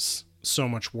becomes so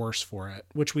much worse for it,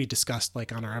 which we discussed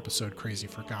like on our episode Crazy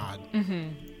for God. Mm-hmm.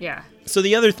 Yeah. So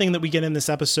the other thing that we get in this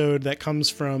episode that comes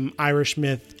from Irish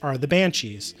myth are the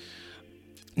banshees.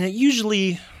 Now,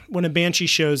 usually when a banshee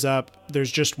shows up,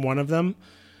 there's just one of them.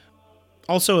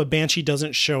 Also, a banshee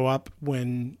doesn't show up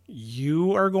when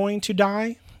you are going to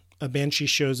die. A banshee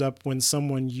shows up when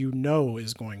someone you know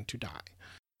is going to die.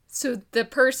 So the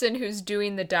person who's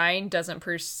doing the dying doesn't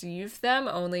perceive them,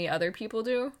 only other people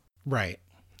do? Right,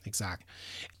 exactly.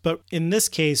 But in this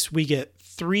case, we get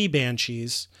 3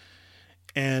 banshees,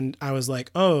 and I was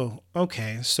like, oh,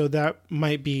 okay, so that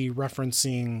might be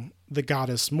referencing the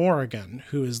goddess Morrigan,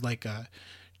 who is like a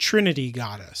Trinity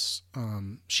goddess.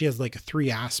 She has like 3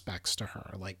 aspects to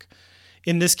her. Like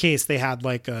in this case, they had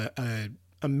like a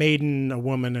maiden, a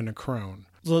woman, and a crone.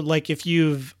 So, like if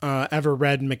you've ever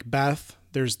read Macbeth,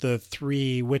 there's the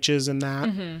 3 witches in that,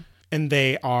 mm-hmm. and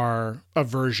they are a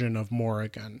version of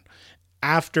Morrigan.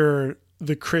 After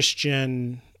the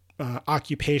Christian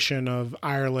occupation of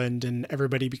Ireland and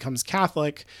everybody becomes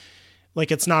Catholic, like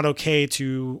it's not okay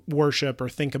to worship or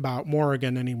think about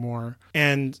Morrigan anymore.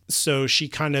 And so she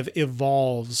kind of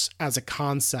evolves as a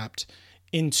concept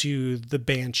into the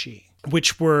banshee,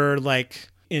 which were like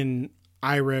in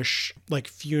Irish like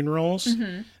funerals.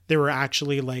 Mm-hmm. There were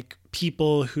actually like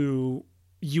people who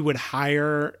you would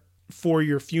hire for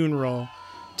your funeral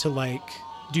to like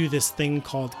do this thing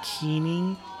called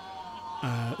keening.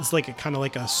 It's like a kind of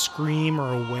like a scream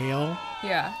or a wail.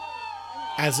 Yeah.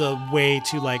 as a way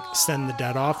to like send the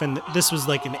dead off. And this was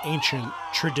like an ancient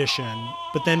tradition,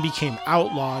 but then became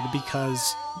outlawed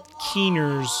because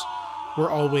keeners were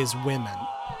always women.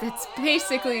 It's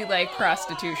basically like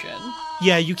prostitution.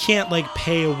 Yeah, you can't like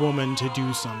pay a woman to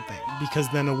do something because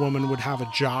then a woman would have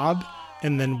a job.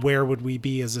 And then where would we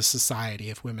be as a society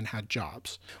if women had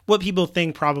jobs? What people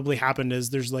think probably happened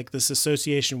is there's like this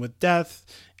association with death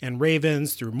and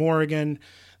ravens through Morrigan.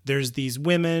 There's these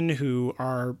women who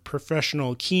are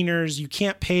professional keeners. You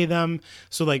can't pay them.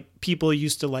 So like people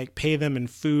used to like pay them in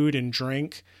food and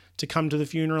drink to come to the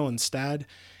funeral instead.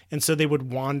 And so they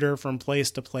would wander from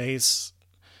place to place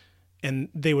and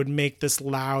they would make this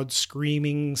loud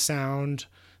screaming sound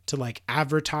to like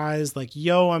advertise like,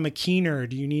 yo, I'm a keener.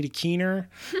 Do you need a keener?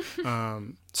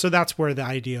 So that's where the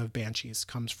idea of banshees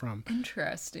comes from.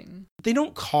 Interesting. They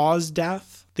don't cause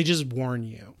death. They just warn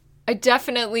you. I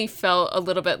definitely felt a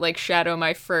little bit like Shadow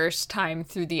my first time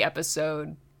through the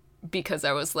episode because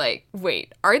I was like,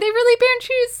 wait, are they really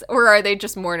banshees or are they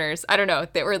just mourners? I don't know.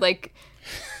 They were like...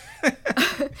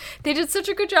 They did such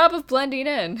a good job of blending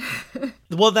in.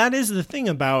 Well, that is the thing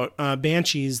about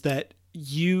banshees, that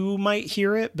you might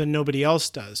hear it, but nobody else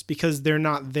does because they're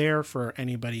not there for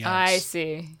anybody else. I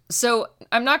see. So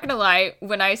I'm not going to lie.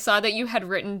 When I saw that you had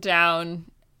written down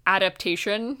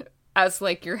adaptation as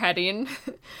like your heading,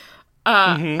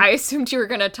 I assumed you were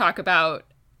going to talk about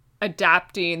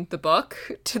adapting the book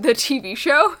to the TV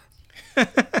show.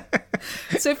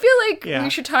 So I feel like we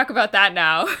should talk about that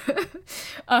now.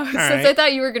 Since I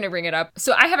thought you were going to bring it up.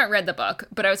 So I haven't read the book,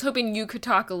 but I was hoping you could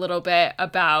talk a little bit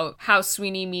about how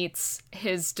Sweeney meets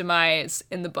his demise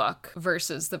in the book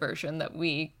versus the version that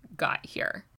we got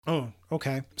here. Oh,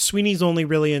 okay. Sweeney's only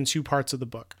really in two parts of the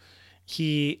book.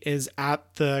 He is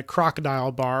at the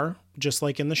Crocodile Bar, just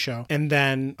like in the show. And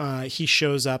then he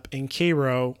shows up in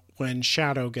Cairo when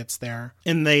Shadow gets there.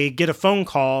 And they get a phone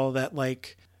call that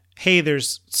like, hey,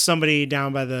 there's somebody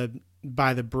down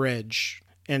by the bridge.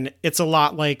 And it's a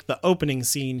lot like the opening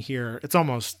scene here. It's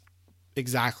almost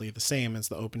exactly the same as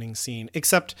the opening scene,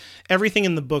 except everything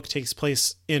in the book takes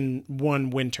place in one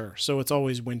winter. So it's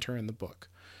always winter in the book.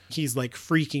 He's like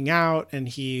freaking out and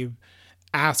he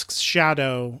asks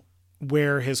Shadow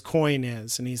where his coin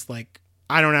is. And he's like,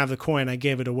 I don't have the coin. I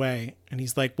gave it away. And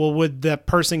he's like, well, would that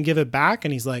person give it back?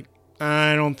 And he's like,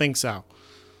 I don't think so.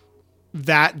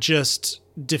 That just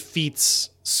defeats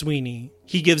Sweeney.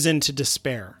 He gives in to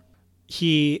despair.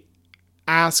 He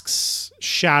asks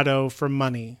Shadow for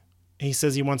money. He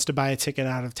says he wants to buy a ticket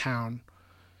out of town.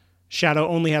 Shadow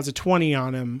only has a 20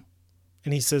 on him,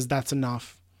 and he says that's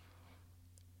enough.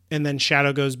 And then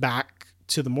Shadow goes back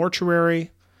to the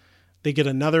mortuary. They get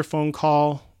another phone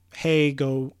call. Hey,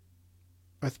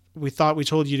 we thought we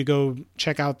told you to go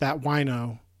check out that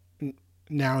wino.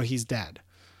 Now he's dead.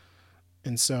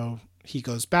 And so he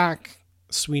goes back.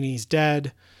 Sweeney's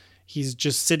dead. He's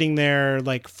just sitting there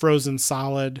like frozen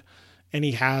solid, and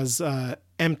he has an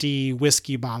empty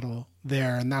whiskey bottle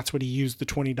there, and that's what he used the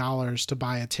 $20 to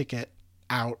buy a ticket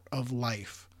out of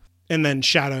life. And then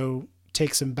Shadow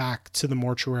takes him back to the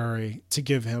mortuary to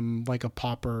give him like a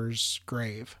pauper's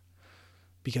grave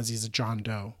because he's a John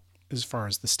Doe as far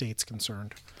as the state's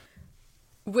concerned.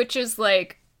 Which is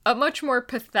like a much more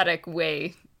pathetic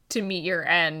way to meet your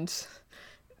end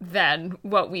than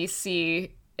what we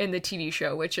see in the TV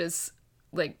show, which is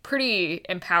like pretty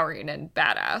empowering and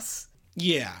badass.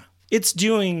 Yeah. It's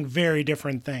doing very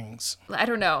different things. I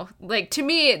don't know. Like, to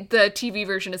me, the TV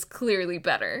version is clearly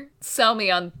better. Sell me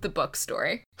on the book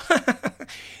story.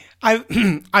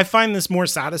 I find this more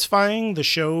satisfying, the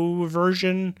show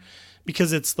version,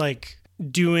 because it's like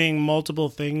doing multiple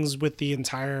things with the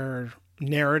entire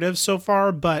narrative so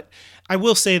far. But I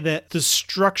will say that the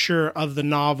structure of the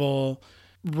novel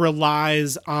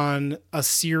relies on a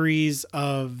series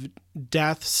of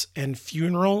deaths and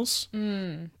funerals.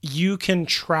 You can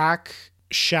track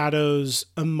Shadow's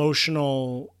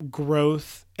emotional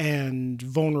growth and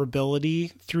vulnerability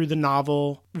through the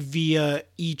novel via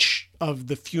each of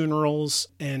the funerals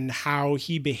and how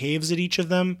he behaves at each of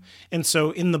them. And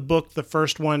so in the book, the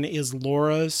first one is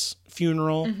Laura's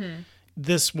funeral.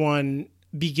 This one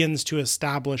begins to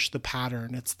establish the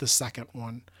pattern. It's the second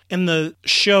one. And the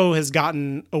show has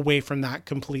gotten away from that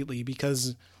completely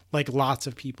because like lots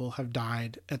of people have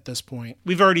died at this point.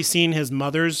 We've already seen his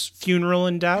mother's funeral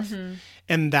and death,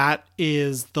 and that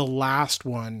is the last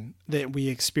one that we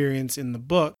experience in the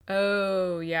book.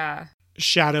 Oh, yeah.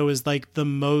 Shadow is like the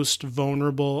most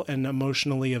vulnerable and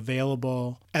emotionally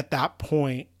available at that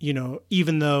point, you know,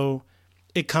 even though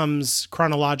it comes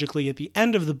chronologically at the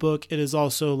end of the book, it is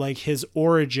also like his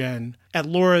origin. At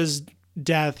Laura's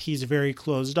death, he's very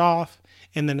closed off.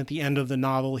 And then at the end of the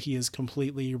novel, he is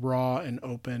completely raw and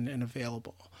open and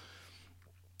available.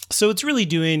 So it's really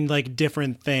doing like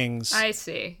different things. I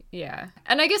see. Yeah.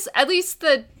 And I guess at least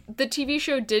the TV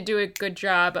show did do a good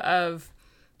job of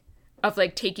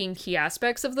like taking key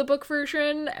aspects of the book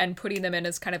version and putting them in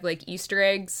as kind of like Easter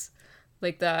eggs,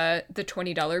 like the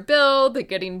 $20 bill, the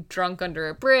getting drunk under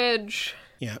a bridge.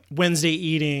 Yeah. Wednesday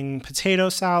eating potato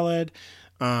salad.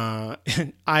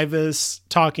 Ibis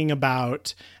talking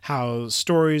about how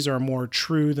stories are more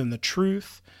true than the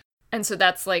truth. And so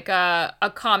that's like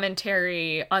a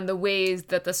commentary on the ways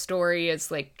that the story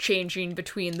is like changing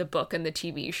between the book and the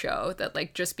TV show. That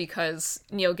like just because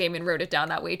Neil Gaiman wrote it down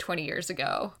that way 20 years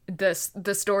ago, the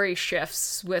story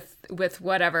shifts with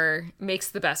whatever makes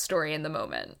the best story in the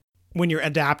moment. When you're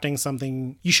adapting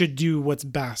something, you should do what's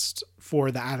best for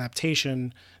the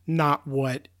adaptation, not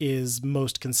what is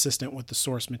most consistent with the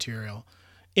source material,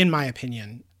 in my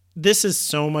opinion. This is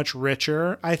so much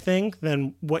richer, I think,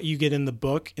 than what you get in the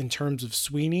book in terms of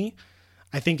Sweeney.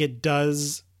 I think it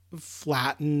does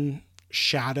flatten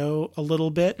Shadow a little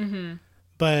bit,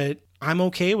 but I'm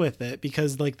okay with it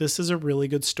because like this is a really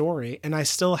good story and I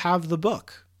still have the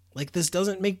book. Like this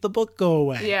doesn't make the book go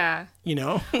away. Yeah. You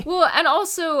know? Well, and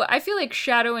also I feel like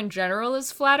Shadow in general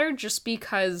is flattered just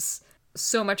because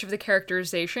so much of the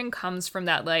characterization comes from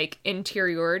that like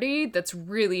interiority that's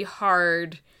really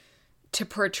hard to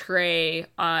portray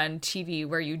on TV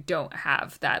where you don't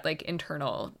have that like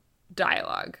internal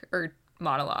dialogue or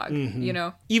monologue, you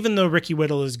know? Even though Ricky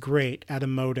Whittle is great at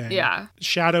emoting, Yeah.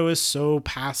 Shadow is so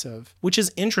passive, which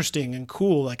is interesting and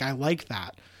cool. Like I like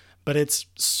that, but it's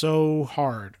so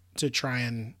hard to try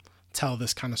and tell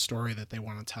this kind of story that they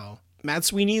want to tell. Mad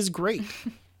Sweeney is great.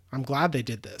 I'm glad they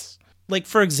did this. Like,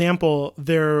 for example,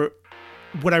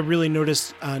 what I really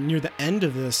noticed near the end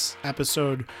of this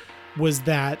episode was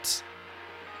that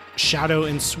Shadow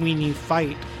and Sweeney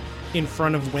fight in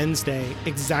front of Wednesday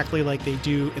exactly like they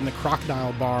do in the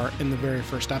Crocodile Bar in the very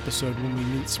first episode when we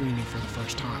meet Sweeney for the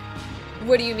first time.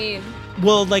 What do you mean?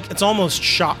 Well, like it's almost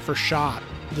shot for shot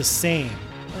the same.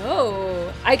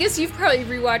 Oh, I guess you've probably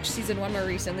rewatched season 1 more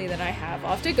recently than I have.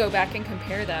 I'll have to go back and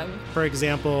compare them. For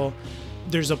example,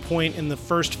 there's a point in the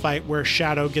first fight where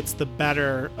Shadow gets the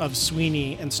better of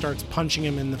Sweeney and starts punching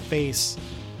him in the face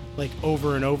like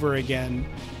over and over again.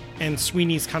 And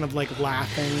Sweeney's kind of like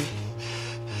laughing.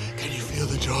 Can you feel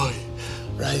the joy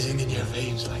rising in your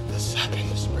veins like the sap in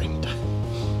the springtime?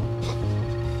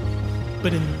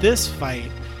 But in this fight,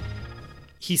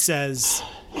 he says,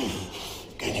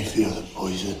 Can you feel the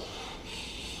poison?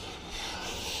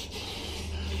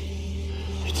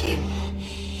 It's him.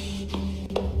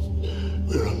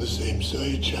 We're on the same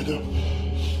side, Shadow.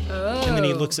 Oh. And then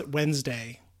he looks at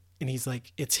Wednesday and he's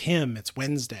like, it's him, it's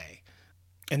Wednesday.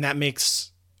 And that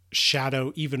makes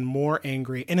Shadow even more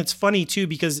angry. And it's funny too,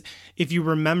 because if you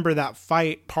remember that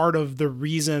fight, part of the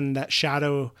reason that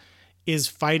Shadow is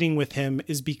fighting with him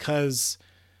is because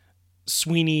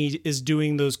Sweeney is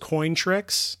doing those coin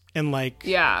tricks and like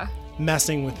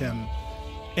messing with him.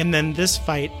 And then this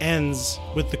fight ends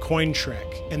with the coin trick,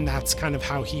 and that's kind of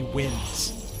how he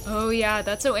wins. Oh yeah,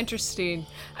 that's so interesting.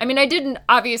 I mean, I didn't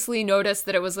obviously notice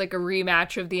that it was like a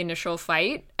rematch of the initial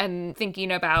fight, and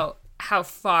thinking about how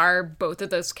far both of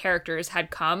those characters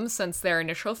had come since their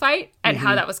initial fight, and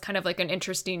how that was kind of like an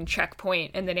interesting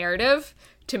checkpoint in the narrative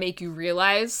to make you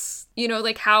realize, you know,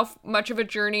 like how much of a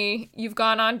journey you've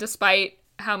gone on despite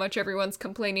how much everyone's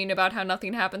complaining about how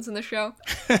nothing happens in the show.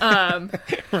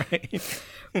 Right.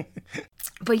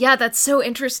 But yeah, that's so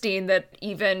interesting that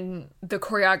even the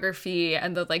choreography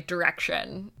and the like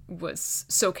direction was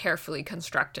so carefully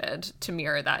constructed to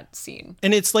mirror that scene.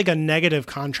 And it's like a negative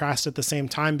contrast at the same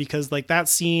time, because like that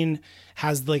scene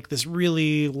has like this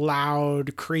really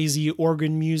loud, crazy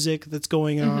organ music that's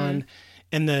going on.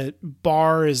 And the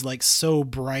bar is like so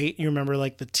bright. You remember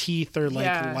like the teeth are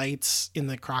like lights in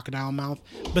the crocodile mouth.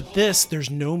 But there's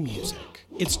no music.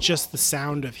 It's just the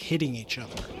sound of hitting each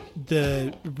other.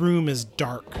 The room is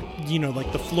dark. You know,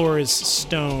 like the floor is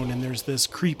stone and there's this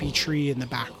creepy tree in the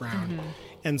background.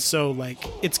 And so like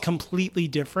it's completely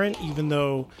different, even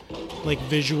though like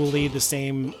visually the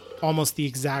same, almost the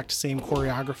exact same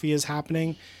choreography is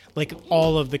happening. Like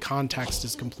all of the context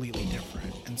is completely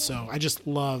different. And so I just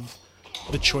love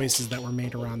the choices that were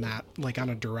made around that, like on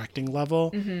a directing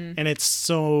level. And it's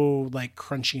so like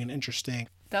crunchy and interesting.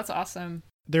 That's awesome.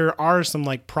 There are some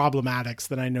like problematics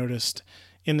that I noticed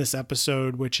in this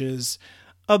episode, which is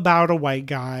about a white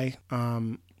guy.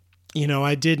 You know,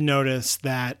 I did notice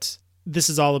that this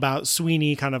is all about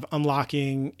Sweeney kind of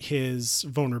unlocking his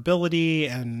vulnerability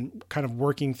and kind of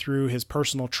working through his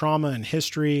personal trauma and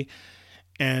history.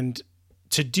 And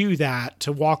to do that,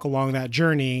 to walk along that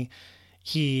journey,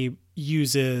 he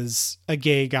uses a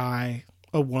gay guy,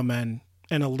 a woman,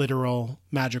 and a literal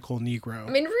magical Negro. I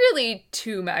mean, really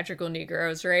 2 magical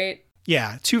Negroes, right?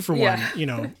 Yeah, 2 for 1, Yeah. you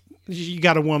know. You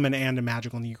got a woman and a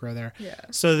magical Negro there. Yeah.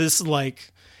 So this,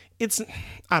 like, it's,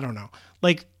 I don't know.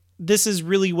 Like, this is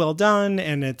really well done,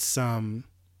 and it's, I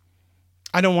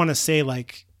don't want to say,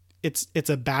 like, it's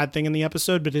a bad thing in the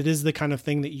episode, but it is the kind of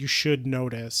thing that you should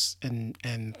notice and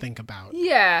think about.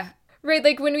 Yeah. Right,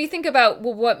 like when we think about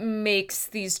what makes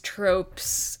these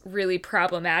tropes really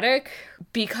problematic,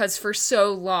 because for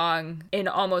so long in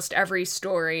almost every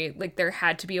story, like there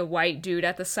had to be a white dude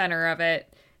at the center of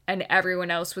it, and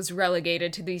everyone else was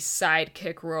relegated to these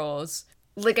sidekick roles.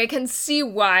 Like, I can see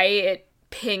why it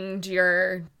pinged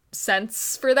your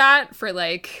sense for that, for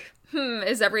like,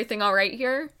 is everything all right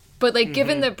here? But like,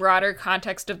 given the broader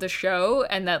context of the show,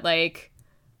 and that like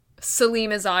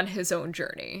Salim is on his own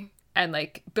journey, and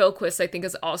like Bilquis, I think,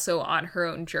 is also on her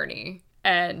own journey,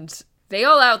 and they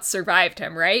all out survived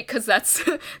him, right? Because that's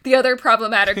the other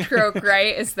problematic trope,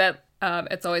 right? Is that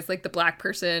it's always like the black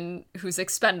person who's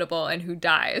expendable and who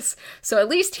dies. So at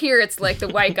least here it's like the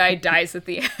white guy dies at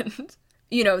the end.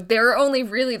 You know, they're only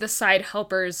really the side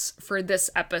helpers for this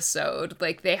episode.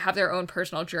 Like, they have their own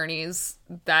personal journeys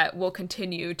that will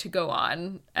continue to go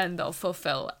on, and they'll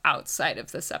fulfill outside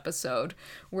of this episode,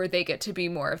 where they get to be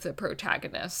more of the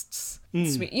protagonists.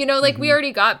 You know, like, we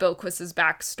already got Bilquis's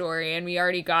backstory, and we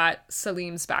already got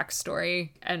Salim's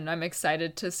backstory, and I'm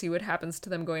excited to see what happens to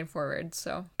them going forward.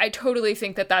 So I totally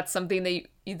think that that's something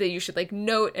that you should, like,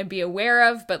 note and be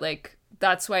aware of, but, like,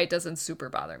 that's why it doesn't super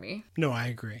bother me. No, I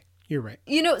agree. You're right.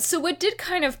 You know, so what did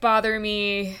kind of bother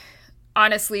me,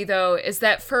 honestly, though, is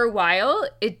that for a while,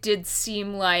 it did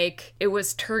seem like it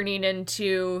was turning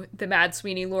into the Mad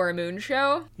Sweeney Laura Moon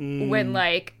show, when,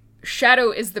 like,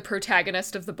 Shadow is the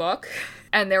protagonist of the book,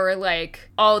 and there were, like,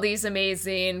 all these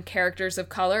amazing characters of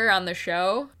color on the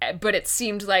show, but it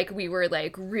seemed like we were,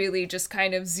 like, really just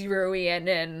kind of zeroing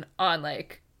in on,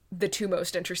 like, the 2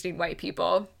 most interesting white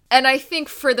people. And I think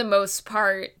for the most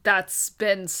part, that's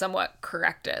been somewhat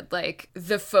corrected. Like,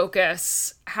 the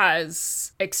focus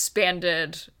has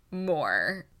expanded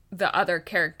more. The other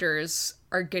characters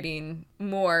are getting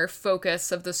more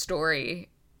focus of the story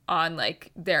on,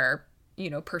 like, their, you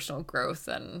know, personal growth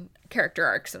and character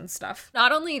arcs and stuff.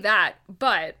 Not only that,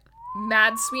 but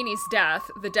Mad Sweeney's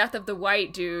death, the death of the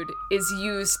white dude, is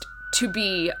used to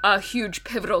be a huge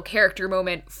pivotal character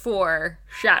moment for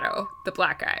Shadow, the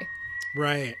black guy.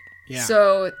 Right. Yeah.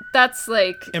 So that's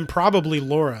like... And probably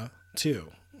Laura, too,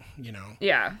 you know?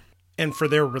 Yeah. And for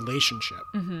their relationship.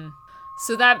 Mm-hmm.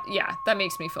 So that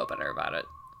makes me feel better about it.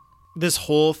 This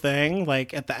whole thing,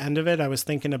 like, at the end of it, I was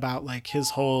thinking about, like,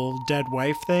 his whole dead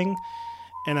wife thing.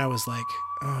 And I was like,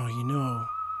 oh, you know,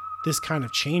 this kind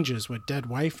of changes what dead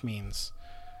wife means.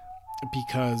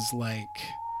 Because, like,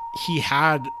 he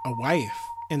had a wife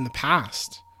in the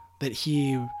past that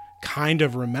he kind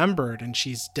of remembered, and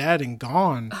she's dead and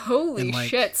gone. Holy and, like,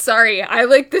 shit. Sorry.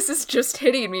 This is just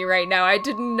hitting me right now. I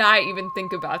did not even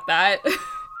think about that.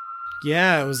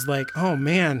 Yeah, it was like, oh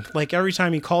man, like every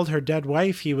time he called her dead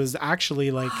wife, he was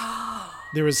actually like,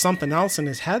 there was something else in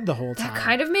his head the whole time. That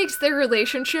kind of makes their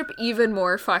relationship even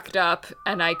more fucked up,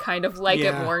 and I kind of like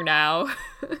it more now.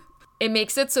 It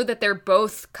makes it so that they're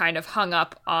both kind of hung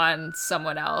up on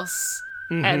someone else,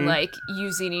 and like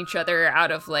using each other out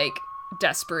of like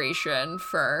desperation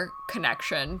for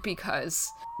connection, because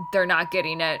they're not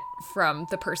getting it from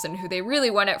the person who they really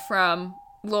want it from,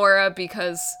 Laura,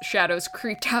 because Shadow's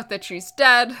creeped out that she's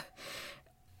dead,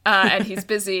 and he's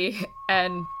busy,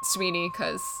 and Sweeney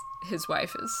because his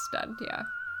wife is dead. Yeah,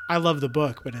 I love the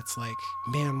book, but it's like,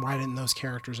 man, why didn't those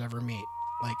characters ever meet?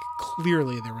 Like,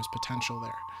 clearly there was potential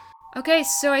there. Okay,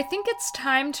 so I think it's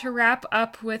time to wrap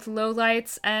up with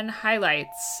lowlights and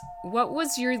highlights. What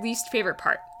was your least favorite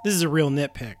part? This is a real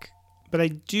nitpick, but I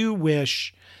do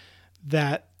wish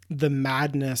that the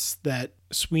madness that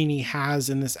Sweeney has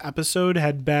in this episode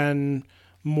had been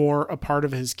more a part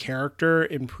of his character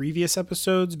in previous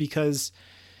episodes, because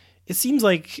it seems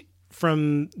like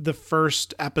from the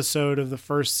first episode of the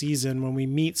first season, when we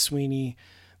meet Sweeney,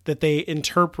 that they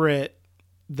interpret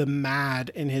the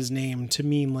mad in his name to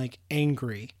mean like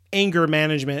angry. Anger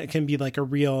management can be like a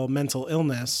real mental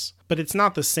illness, but it's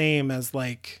not the same as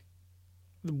like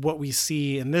what we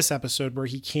see in this episode, where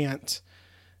he can't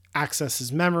access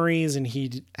his memories and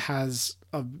he has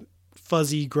a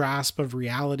fuzzy grasp of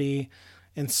reality.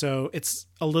 And so it's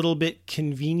a little bit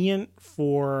convenient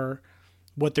for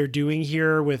what they're doing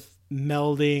here with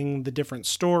melding the different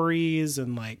stories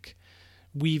and like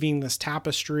weaving this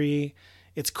tapestry.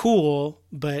 it's cool,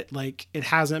 but like it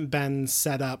hasn't been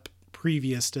set up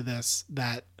previous to this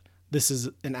that this is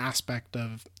an aspect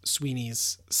of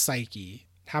Sweeney's psyche.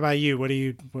 How about you?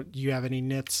 Do you have any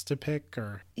nits to pick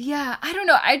or? Yeah, I don't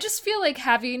know. I just feel like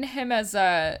having him as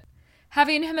a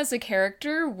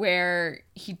character where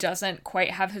he doesn't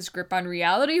quite have his grip on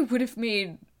reality would have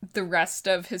made the rest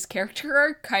of his character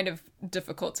arc kind of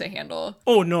difficult to handle.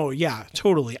 Oh no, yeah,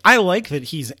 totally. I like that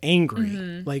he's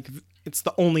angry. Like it's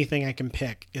the only thing I can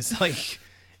pick is like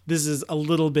this is a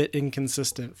little bit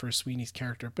inconsistent for Sweeney's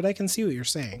character, but I can see what you're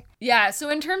saying. Yeah,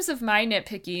 so in terms of my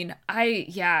nitpicking,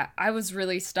 I was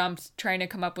really stumped trying to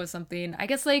come up with something. I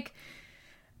guess like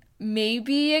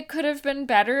maybe it could have been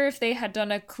better if they had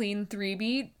done a clean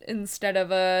 3-beat instead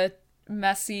of a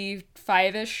messy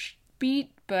 5-ish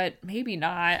beat, but maybe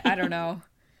not. I don't know.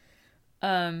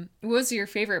 What was your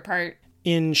favorite part?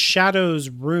 In Shadow's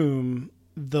room,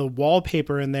 the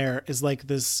wallpaper in there is like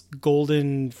this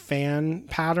golden fan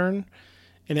pattern.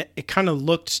 And it kind of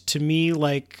looked to me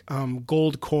like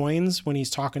gold coins when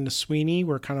he's talking to Sweeney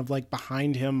were kind of like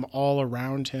behind him, all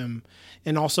around him,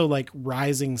 and also like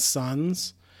rising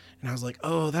suns. And I was like,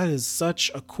 oh, that is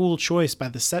such a cool choice by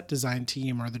the set design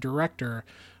team or the director.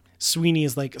 Sweeney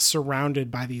is like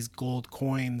surrounded by these gold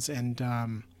coins and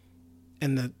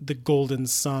the golden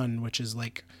sun, which is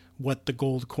like what the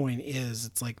gold coin is.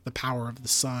 It's like the power of the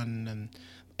sun, and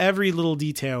every little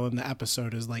detail in the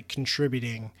episode is like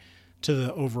contributing to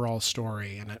the overall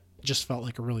story. And it just felt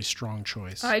like a really strong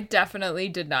choice. I definitely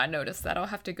did not notice that. I'll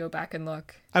have to go back and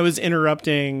look. I was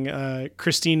interrupting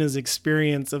Christina's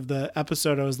experience of the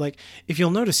episode. I was like, if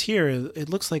you'll notice here, it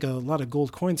looks like a lot of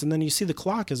gold coins. And then you see the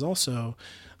clock is also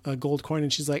a gold coin.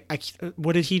 And she's like,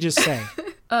 what did he just say?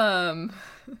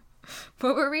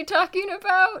 What were we talking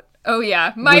about? Oh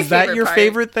yeah, my favorite part. Was that your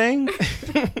favorite thing?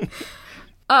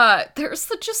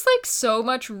 There's just like so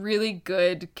much really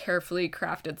good, carefully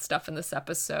crafted stuff in this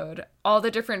episode. All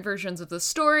the different versions of the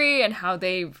story and how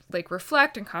they like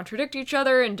reflect and contradict each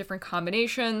other in different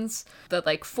combinations. The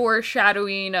like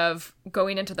foreshadowing of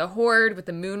going into the Horde with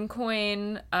the moon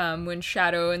coin, when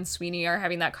Shadow and Sweeney are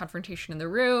having that confrontation in the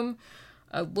room.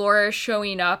 Laura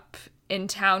showing up in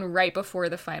town right before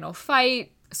the final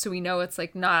fight, so we know it's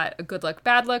like not a good luck,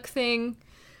 bad luck thing.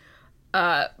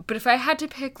 But if I had to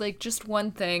pick like just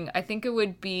one thing, I think it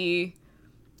would be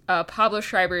Pablo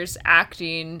Schreiber's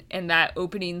acting in that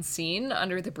opening scene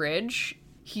under the bridge.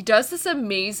 He does this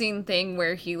amazing thing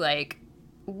where he like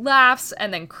laughs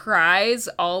and then cries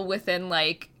all within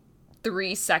like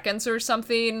 3 seconds or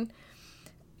something.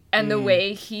 And the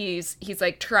way he's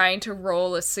like trying to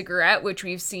roll a cigarette, which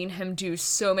we've seen him do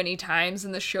so many times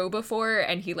in the show before,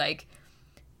 and he like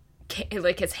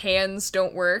his hands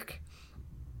don't work.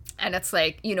 And it's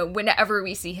like, you know, whenever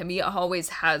we see him, he always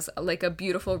has like a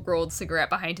beautiful rolled cigarette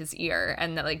behind his ear.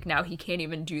 And like now he can't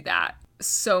even do that.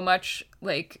 So much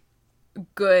like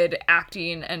good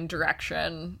acting and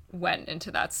direction went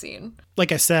into that scene.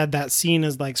 Like I said, that scene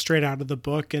is like straight out of the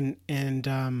book. And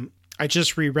I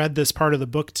just reread this part of the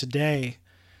book today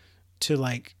to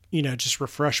like, you know, just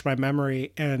refresh my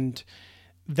memory. And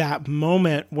that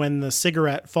moment when the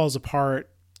cigarette falls apart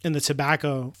and the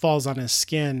tobacco falls on his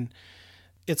skin,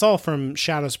 it's all from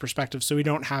Shadow's perspective, so we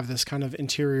don't have this kind of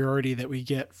interiority that we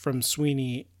get from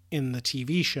Sweeney in the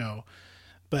TV show.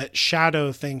 But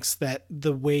Shadow thinks that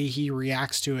the way he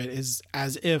reacts to it is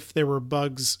as if there were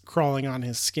bugs crawling on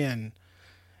his skin.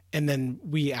 And then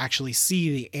we actually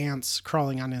see the ants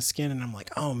crawling on his skin, and I'm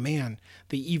like, oh man,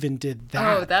 they even did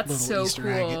that. Oh, that's little so Easter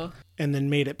egg cool. And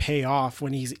then made it pay off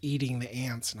when he's eating the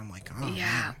ants. And I'm like, oh yeah,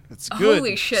 man, that's good.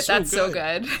 Holy shit, that's so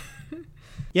good.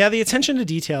 Yeah, the attention to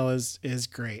detail is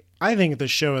great. I think the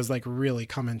show has like really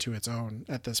come into its own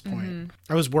at this point. Mm-hmm.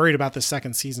 I was worried about the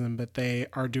second season, but they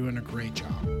are doing a great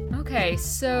job. Okay,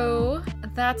 so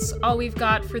that's all we've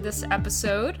got for this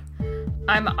episode.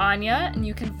 I'm Anya, and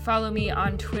you can follow me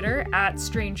on Twitter at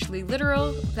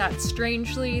StrangelyLiteral. That's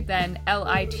strangely, then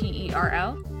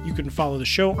LITERL. You can follow the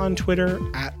show on Twitter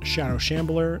at Shadow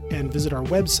Shambler and visit our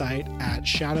website at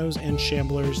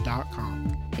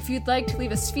shadowsandshamblers.com. If you'd like to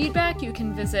leave us feedback, you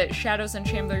can visit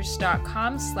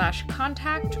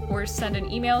shadowsandshamblers.com/contact or send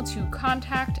an email to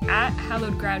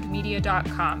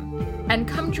contact@hallowedgroundmedia.com. And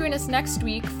come join us next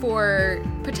week for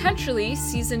potentially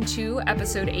Season 2,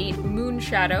 Episode 8, Moon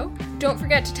Shadow. Don't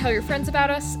forget to tell your friends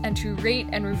about us and to rate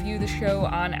and review the show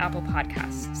on Apple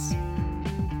Podcasts.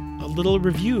 A little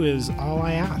review is all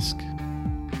I ask.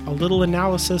 A little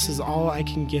analysis is all I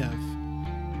can give.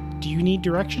 Do you need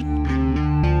direction?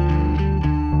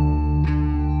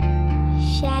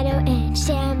 Shadow and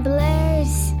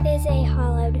Shamblers is a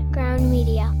Hallowed Ground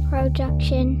Media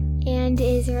production and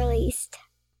is released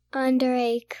under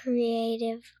a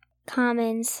Creative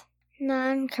Commons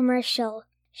non-commercial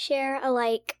share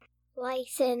alike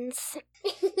license.